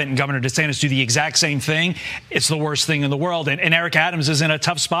Governor Abbott and Governor DeSantis do the exact same thing, it's the worst thing in the world. And Eric Adams is in a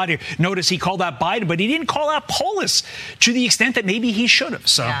tough spot here. Notice he called out Biden, but he didn't call out Polis to the extent that maybe he should have.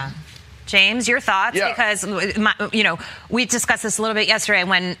 So. Yeah. James, your thoughts? Because, we discussed this a little bit yesterday.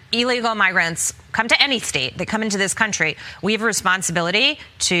 When illegal migrants come to any state, they come into this country, we have a responsibility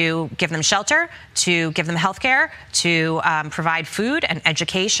to give them shelter, to give them health care, to provide food and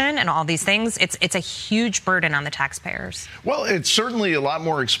education and all these things. It's a huge burden on the taxpayers. Well, it's certainly a lot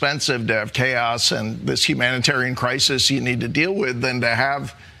more expensive to have chaos and this humanitarian crisis you need to deal with than to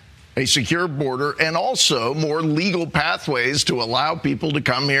have a secure border and also more legal pathways to allow people to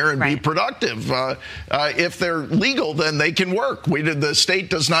come here and be productive. If they're legal, then they can work. The state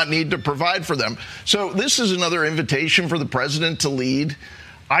does not need to provide for them. So this is another invitation for the president to lead.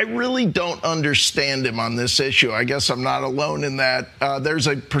 I really don't understand him on this issue. I guess I'm not alone in that. There's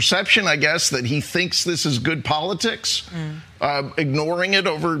a perception, I guess, that he thinks this is good politics, ignoring it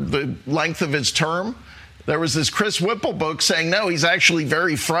over the length of his term. There was this Chris Whipple book saying, no, he's actually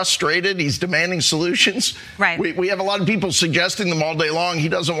very frustrated. He's demanding solutions. We have a lot of people suggesting them all day long. He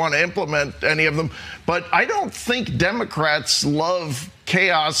doesn't want to implement any of them. But I don't think Democrats love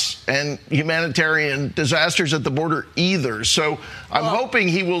chaos and humanitarian disasters at the border either. So I'm hoping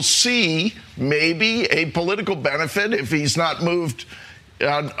he will see maybe a political benefit if he's not moved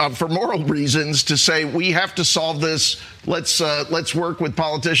for moral reasons to say, we have to solve this. Let's work with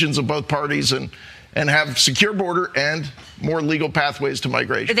politicians of both parties and have secure border and more legal pathways to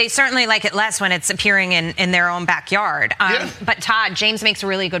migration. They certainly like it less when it's appearing in their own backyard. But Todd, James makes a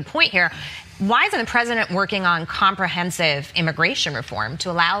really good point here. Why isn't the president working on comprehensive immigration reform to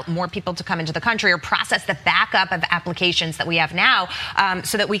allow more people to come into the country or process the backup of applications that we have now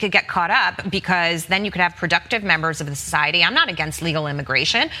so that we could get caught up? Because then you could have productive members of the society. I'm not against legal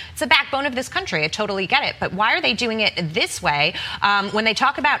immigration. It's the backbone of this country. I totally get it. But why are they doing it this way? When they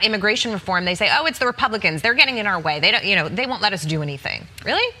talk about immigration reform, they say, oh, it's the Republicans. They're getting in our way. They don't, they won't let us do anything.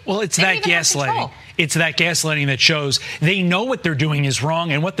 Really? Well, it's that gaslighting. It's that gaslighting that shows they know what they're doing is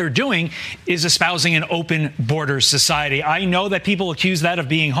wrong, and what they're doing is espousing an open border society. I know that people accuse that of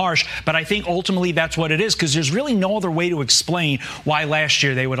being harsh, but I think ultimately that's what it is, because there's really no other way to explain why last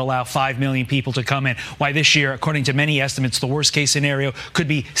year they would allow 5 million people to come in, why this year, according to many estimates, the worst case scenario could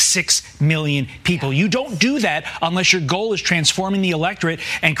be 6 million people. You don't do that unless your goal is transforming the electorate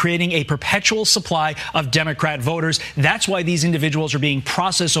and creating a perpetual supply of Democrat voters. That's why these individuals are being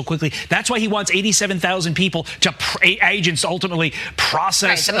processed so quickly. That's why he wants 87,000 people to agents to ultimately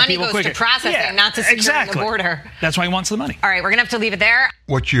process the money people goes quicker. to processing, not to securing the border. That's why he wants the money. All right, we're going to have to leave it there.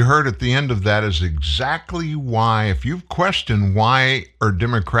 What you heard at the end of that is exactly why, if you've questioned why are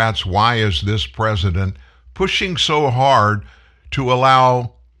Democrats, why is this president pushing so hard to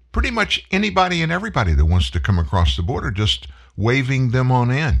allow pretty much anybody and everybody that wants to come across the border, just waving them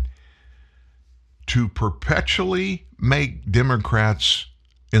on in, to perpetually make Democrats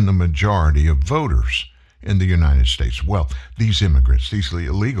in the majority of voters in the United States. Well, these immigrants, these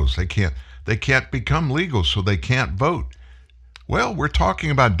illegals, they can't become legal, so they can't vote. Well, we're talking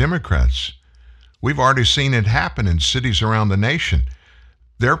about Democrats. We've already seen it happen in cities around the nation.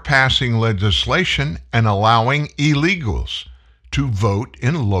 They're passing legislation and allowing illegals to vote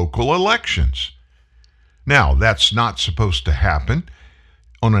in local elections. Now, that's not supposed to happen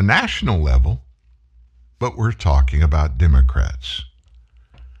on a national level, but we're talking about Democrats.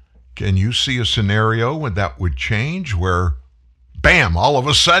 Can you see a scenario when that would change, where, bam, all of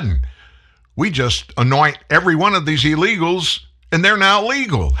a sudden, we just anoint every one of these illegals and they're now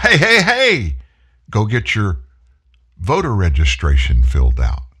legal? Hey, go get your voter registration filled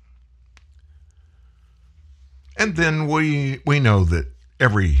out. And then we know that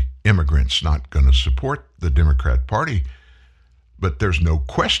every immigrant's not going to support the Democrat Party, but there's no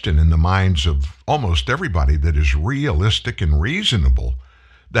question in the minds of almost everybody that is realistic and reasonable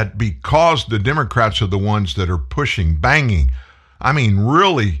that because the Democrats are the ones that are pushing,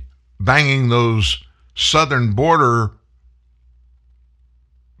 really banging those southern border,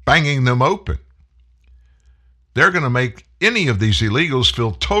 banging them open, they're going to make any of these illegals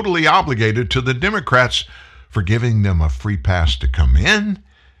feel totally obligated to the Democrats for giving them a free pass to come in,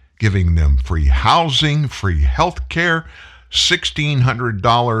 giving them free housing, free health care,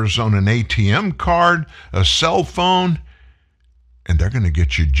 $1,600 on an ATM card, a cell phone, and they're going to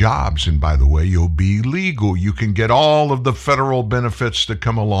get you jobs. And by the way, you'll be legal. You can get all of the federal benefits that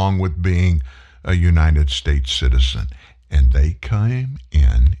come along with being a United States citizen. And they came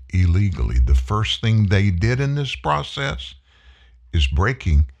in illegally. The first thing they did in this process is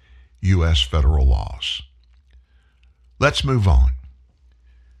breaking U.S. federal laws. Let's move on.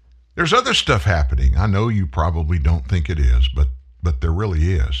 There's other stuff happening. I know you probably don't think it is, but there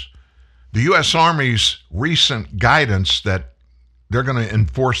really is. The U.S. Army's recent guidance that they're going to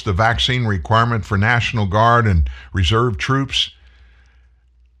enforce the vaccine requirement for National Guard and reserve troops,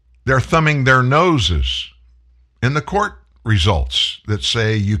 they're thumbing their noses in the court results that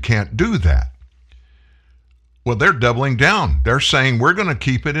say you can't do that. Well, they're doubling down. They're saying we're going to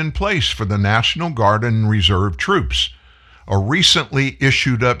keep it in place for the National Guard and reserve troops. A recently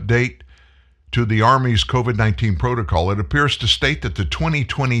issued update to the Army's COVID-19 protocol, it appears to state that the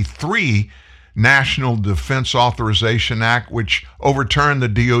 2023 National Defense Authorization Act, which overturned the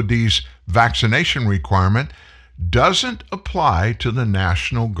DoD's vaccination requirement, doesn't apply to the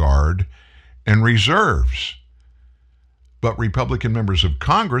National Guard and reserves. But Republican members of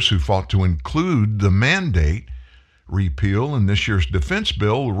Congress who fought to include the mandate repeal in this year's defense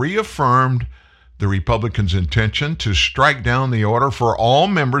bill reaffirmed the Republicans' intention to strike down the order for all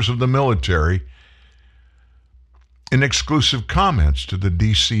members of the military in exclusive comments to the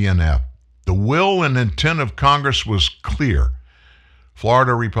DCNF. The will and intent of Congress was clear.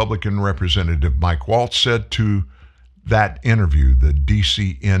 Florida Republican Representative Mike Waltz said to that interview, the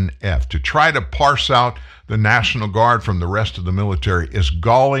DCNF, to try to parse out the National Guard from the rest of the military is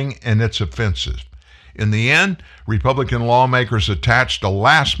galling and it's offensive. In the end, Republican lawmakers attached a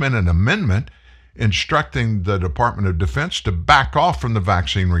last-minute amendment instructing the Department of Defense to back off from the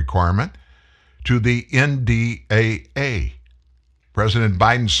vaccine requirement to the NDAA. President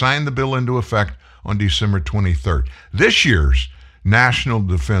Biden signed the bill into effect on December 23rd. This year's National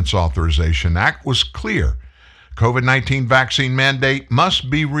Defense Authorization Act was clear. COVID-19 vaccine mandate must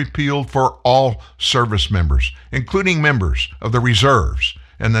be repealed for all service members, including members of the reserves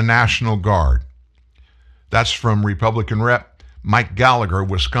and the National Guard. That's from Republican Rep. Mike Gallagher,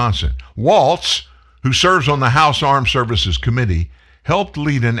 Wisconsin. Waltz, who serves on the House Armed Services Committee, helped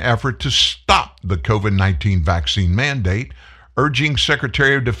lead an effort to stop the COVID-19 vaccine mandate, urging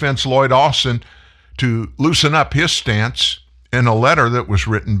Secretary of Defense Lloyd Austin to loosen up his stance in a letter that was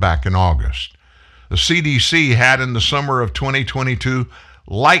written back in August. The CDC had in the summer of 2022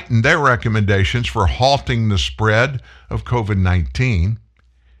 lightened their recommendations for halting the spread of COVID-19.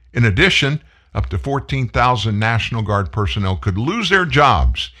 In addition, up to 14,000 National Guard personnel could lose their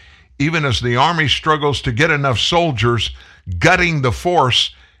jobs, even as the Army struggles to get enough soldiers, gutting the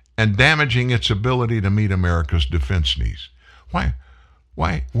force and damaging its ability to meet America's defense needs. Why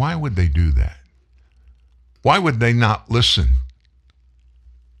would they do that? Why would they not listen?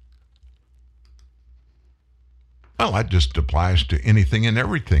 Well, that just applies to anything and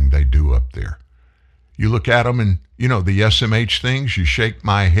everything they do up there. You look at them and, the SMH things, you shake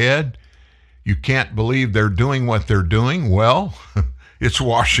my head. You can't believe they're doing what they're doing. Well, it's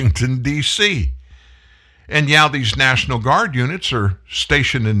Washington, D.C. And yeah, these National Guard units are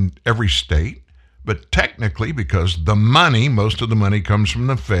stationed in every state, but technically, because the money, most of the money comes from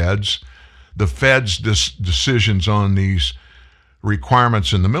the feds decisions on these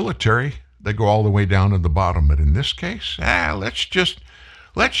requirements in the military, they go all the way down to the bottom. But in this case, let's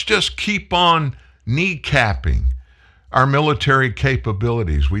just keep on kneecapping our military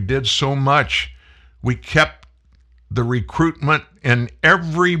capabilities. We did so much. We kept the recruitment in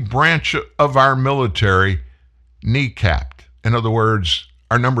every branch of our military kneecapped. In other words,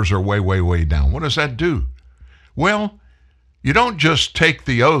 our numbers are way, way, way down. What does that do? Well, you don't just take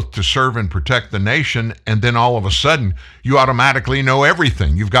the oath to serve and protect the nation and then all of a sudden you automatically know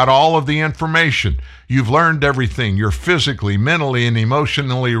everything. You've got all of the information. You've learned everything. You're physically, mentally, and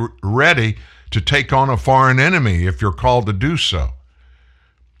emotionally ready to take on a foreign enemy if you're called to do so.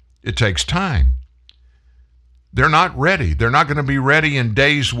 It takes time. They're not ready. They're not going to be ready in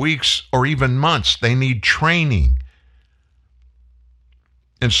days, weeks, or even months. They need training.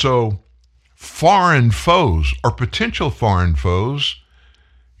 And so foreign foes or potential foreign foes,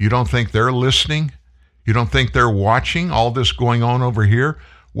 you don't think they're listening? You don't think they're watching all this going on over here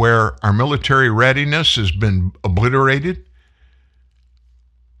where our military readiness has been obliterated?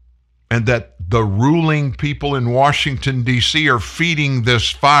 And that the ruling people in Washington, D.C. are feeding this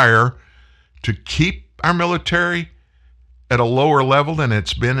fire to keep our military at a lower level than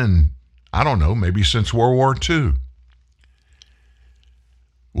it's been in, maybe since World War II.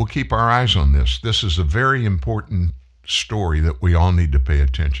 We'll keep our eyes on this. This is a very important story that we all need to pay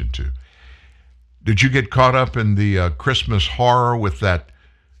attention to. Did you get caught up in the Christmas horror with that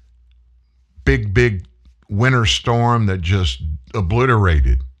big winter storm that just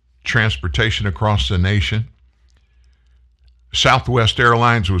obliterated transportation across the nation? Southwest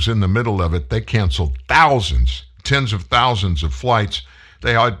Airlines was in the middle of it. They canceled thousands, tens of thousands of flights.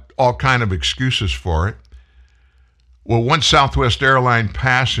 They had all kind of excuses for it. Well, one Southwest Airline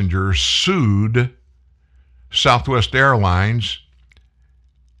passenger sued Southwest Airlines,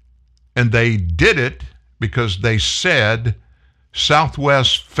 and they did it because they said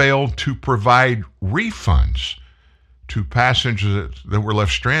Southwest failed to provide refunds to passengers that were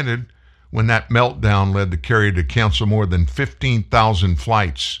left stranded when that meltdown led the carrier to cancel more than 15,000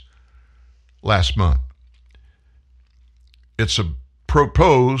 flights last month. It's a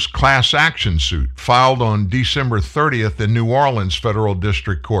proposed class action suit filed on December 30th in New Orleans Federal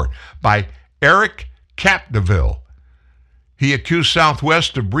District Court by Eric Capdeville. He accused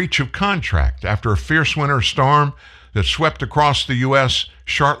Southwest of breach of contract after a fierce winter storm that swept across the U.S.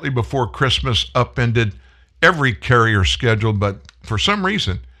 shortly before Christmas upended every carrier schedule, but for some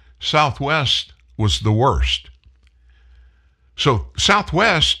reason, Southwest was the worst. So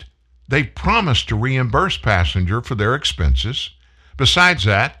Southwest, they promised to reimburse passenger for their expenses. Besides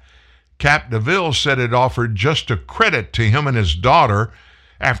that, Capdeville said it offered just a credit to him and his daughter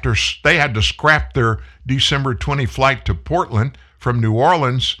after they had to scrap their December 20 flight to Portland from New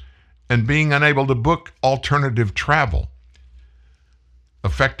Orleans and being unable to book alternative travel.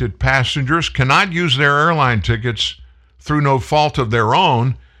 Affected passengers cannot use their airline tickets through no fault of their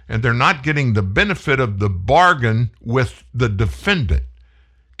own, and they're not getting the benefit of the bargain with the defendant,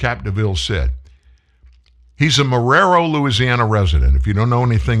 Capdeville said. He's a Marrero, Louisiana resident. If you don't know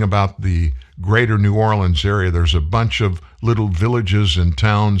anything about the greater New Orleans area, there's a bunch of little villages and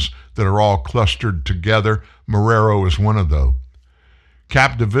towns that are all clustered together. Marrero is one of those.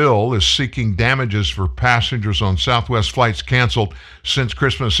 Capdeville is seeking damages for passengers on Southwest flights canceled since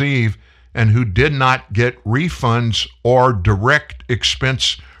Christmas Eve and who did not get refunds or direct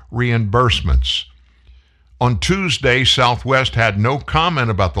expense reimbursements. On Tuesday, Southwest had no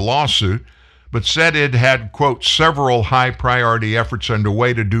comment about the lawsuit, but said it had, quote, several high-priority efforts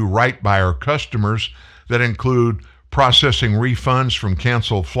underway to do right by our customers that include processing refunds from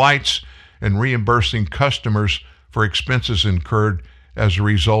canceled flights and reimbursing customers for expenses incurred as a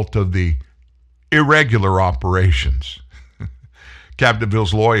result of the irregular operations.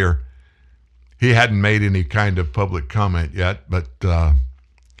 Capdeville's lawyer, he hadn't made any kind of public comment yet, but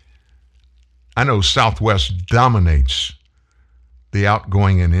I know Southwest dominates the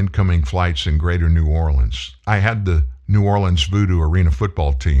outgoing and incoming flights in greater New Orleans. I had the New Orleans Voodoo Arena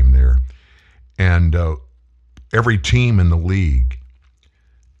football team there, and every team in the league,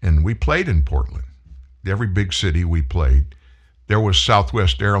 and we played in Portland. Every big city we played, there was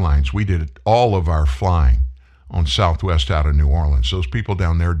Southwest Airlines. We did all of our flying on Southwest out of New Orleans. Those people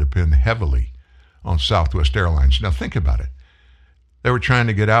down there depend heavily on Southwest Airlines. Now think about it. They were trying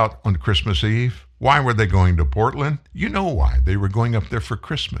to get out on Christmas Eve. Why were they going to Portland? You know why. They were going up there for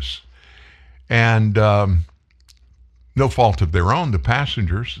Christmas. And no fault of their own, the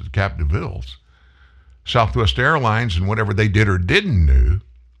passengers, the Capdevilles, Southwest Airlines, and whatever they did or didn't do,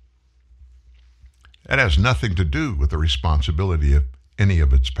 that has nothing to do with the responsibility of any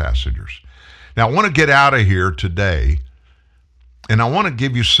of its passengers. Now, I want to get out of here today, and I want to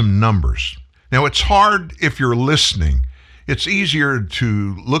give you some numbers. Now, it's hard if you're listening. It's easier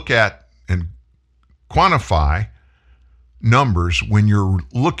to look at and quantify numbers when you're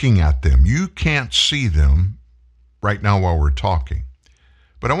looking at them. You can't see them right now while we're talking.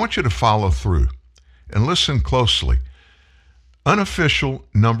 But I want you to follow through and listen closely. Unofficial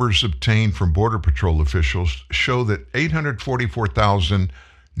numbers obtained from Border Patrol officials show that 844,000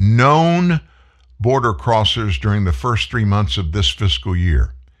 known border crossers during the first 3 months of this fiscal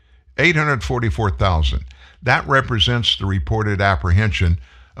year. 844,000. That represents the reported apprehension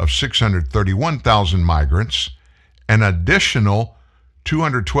of 631,000 migrants, an additional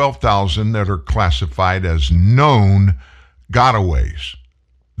 212,000 that are classified as known gotaways.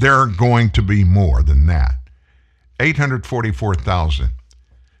 There are going to be more than that. 844,000.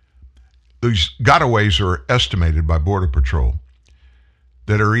 These gotaways are estimated by Border Patrol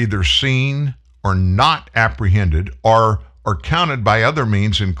that are either seen or not apprehended or are counted by other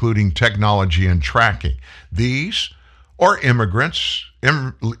means, including technology and tracking. These are immigrants,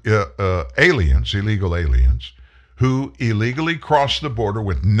 aliens, illegal aliens, who illegally cross the border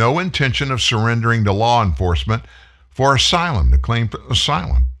with no intention of surrendering to law enforcement for asylum, to claim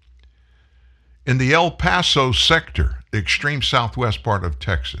asylum. In the El Paso sector, the extreme southwest part of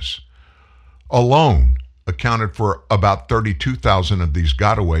Texas, alone accounted for about 32,000 of these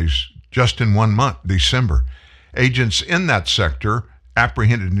gotaways just in 1 month, December. Agents in that sector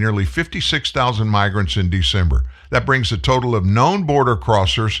apprehended nearly 56,000 migrants in December. That brings the total of known border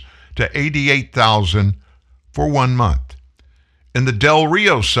crossers to 88,000 for 1 month. In the Del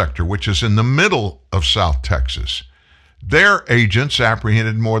Rio sector, which is in the middle of South Texas, their agents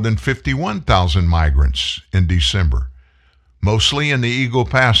apprehended more than 51,000 migrants in December, mostly in the Eagle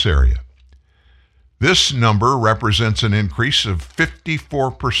Pass area. This number represents an increase of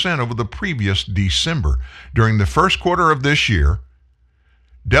 54% over the previous December. During the first quarter of this year,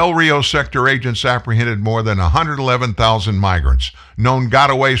 Del Rio sector agents apprehended more than 111,000 migrants. Known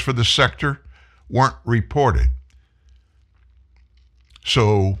gotaways for the sector weren't reported.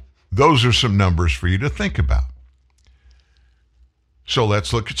 So those are some numbers for you to think about. So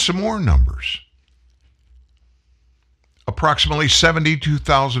let's look at some more numbers. Approximately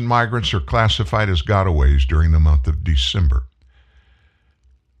 72,000 migrants are classified as gotaways during the month of December.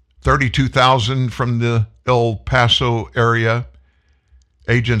 32,000 from the El Paso area.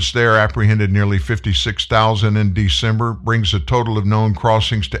 Agents there apprehended nearly 56,000 in December, brings the total of known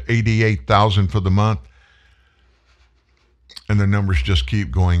crossings to 88,000 for the month. And the numbers just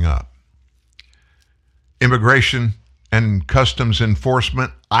keep going up. Immigration and Customs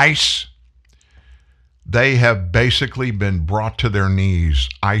Enforcement, ICE, they have basically been brought to their knees.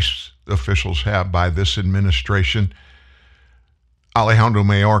 ICE officials have by this administration. Alejandro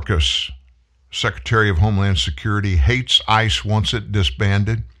Mayorkas, Secretary of Homeland Security, hates ICE, wants it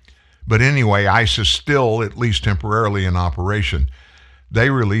disbanded. But anyway, ICE is still, at least temporarily, in operation. They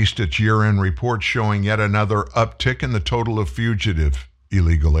released its year-end report showing yet another uptick in the total of fugitive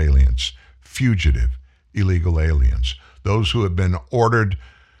illegal aliens. Fugitive illegal aliens. Those who have been ordered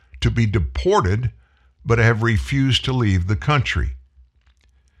to be deported but have refused to leave the country.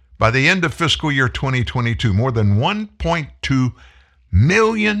 By the end of fiscal year 2022, more than 1.2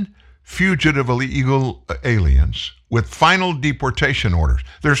 million fugitive illegal aliens with final deportation orders.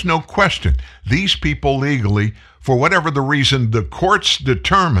 There's no question. These people legally, for whatever the reason the courts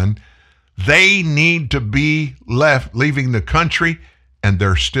determine, they need to be leaving the country, and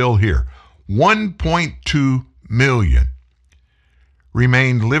they're still here. 1.2 million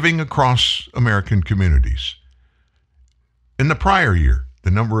remained living across American communities. In the prior year,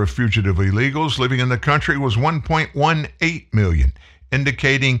 the number of fugitive illegals living in the country was 1.18 million,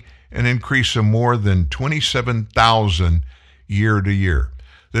 indicating an increase of more than 27,000 year to year.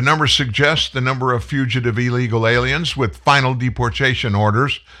 The number suggests the number of fugitive illegal aliens with final deportation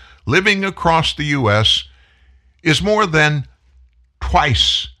orders living across the U.S. is more than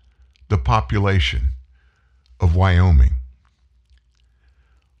twice the population of Wyoming.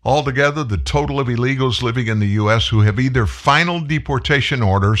 Altogether, the total of illegals living in the U.S. who have either final deportation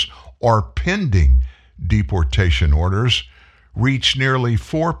orders or pending deportation orders reached nearly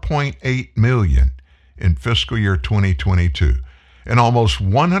 4.8 million in fiscal year 2022, an almost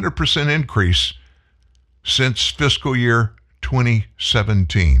 100% increase since fiscal year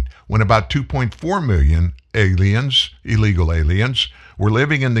 2017, when about 2.4 million illegal aliens, were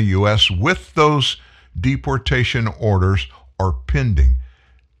living in the U.S. with those deportation orders or pending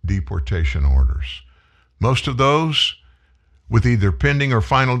deportation orders. Most of those with either pending or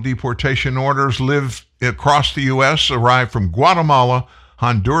final deportation orders live across the U.S., arrive from Guatemala,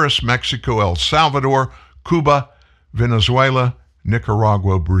 Honduras, Mexico, El Salvador, Cuba, Venezuela,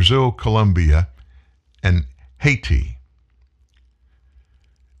 Nicaragua, Brazil, Colombia, and Haiti.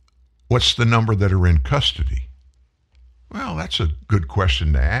 What's the number that are in custody? Well, that's a good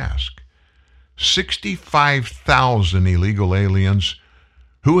question to ask. 65,000 illegal aliens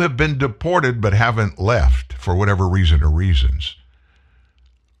who have been deported but haven't left for whatever reason or reasons,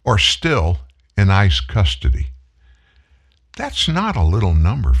 are still in ICE custody. That's not a little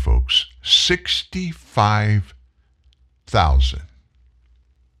number, folks. 65,000.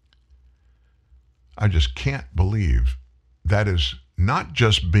 I just can't believe that is not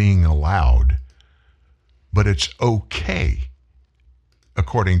just being allowed, but it's okay,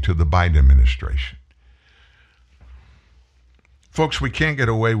 according to the Biden administration. Folks, we can't get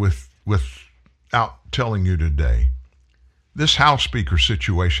away without telling you today, this House Speaker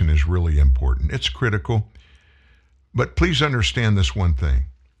situation is really important. It's critical. But please understand this one thing.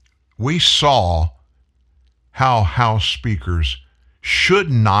 We saw how House Speakers should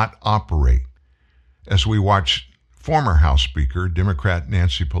not operate as we watched former House Speaker, Democrat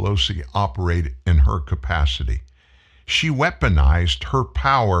Nancy Pelosi, operate in her capacity. She weaponized her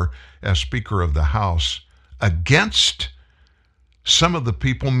power as Speaker of the House against some of the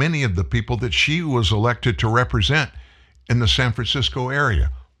people, many of the people that she was elected to represent in the San Francisco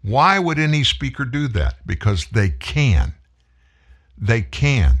area. Why would any speaker do that? Because they can. They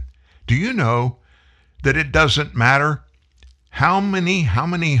can. Do you know that it doesn't matter how many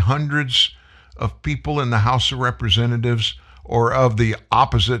hundreds of people in the House of Representatives or of the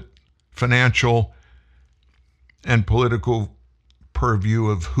opposite financial and political purview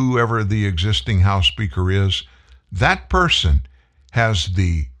of whoever the existing House Speaker is, that person has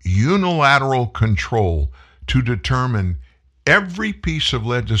the unilateral control to determine every piece of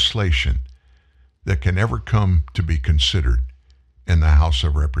legislation that can ever come to be considered in the House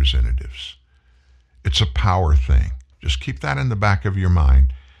of Representatives. It's a power thing. Just keep that in the back of your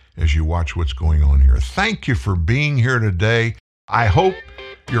mind as you watch what's going on here. Thank you for being here today. I hope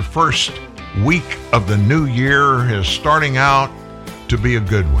your first week of the new year is starting out to be a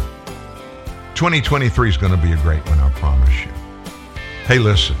good one. 2023 is going to be a great one, I promise you. Hey,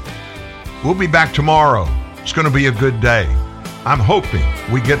 listen, we'll be back tomorrow. It's going to be a good day. I'm hoping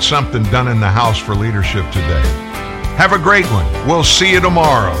we get something done in the House for leadership today. Have a great one. We'll see you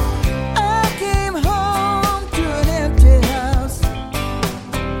tomorrow. I came home to an empty house,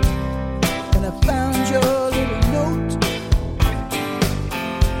 and I found your little note.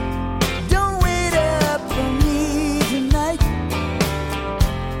 Don't wait up for me tonight.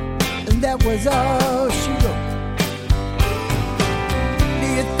 And that was all she wrote. Do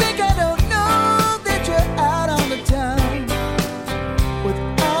you think I don't know that you're out on the town with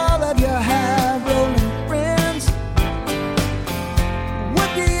all of your high-rolling friends? What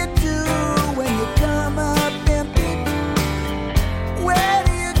do you do when you come up empty? Where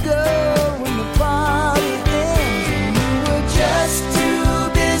do you go when the party ends? And you were just too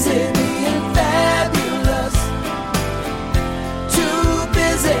busy being fabulous, too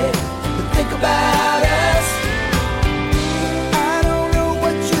busy to think about us. I don't know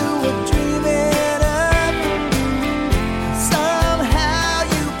what you were dreaming of. Somehow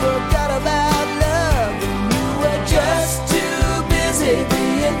you forgot about love, and you were just too busy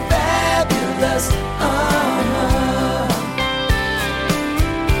being fabulous.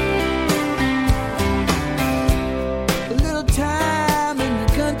 A little time in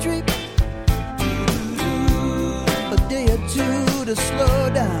the country, a day or two to slow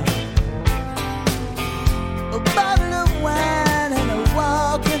down. Bye.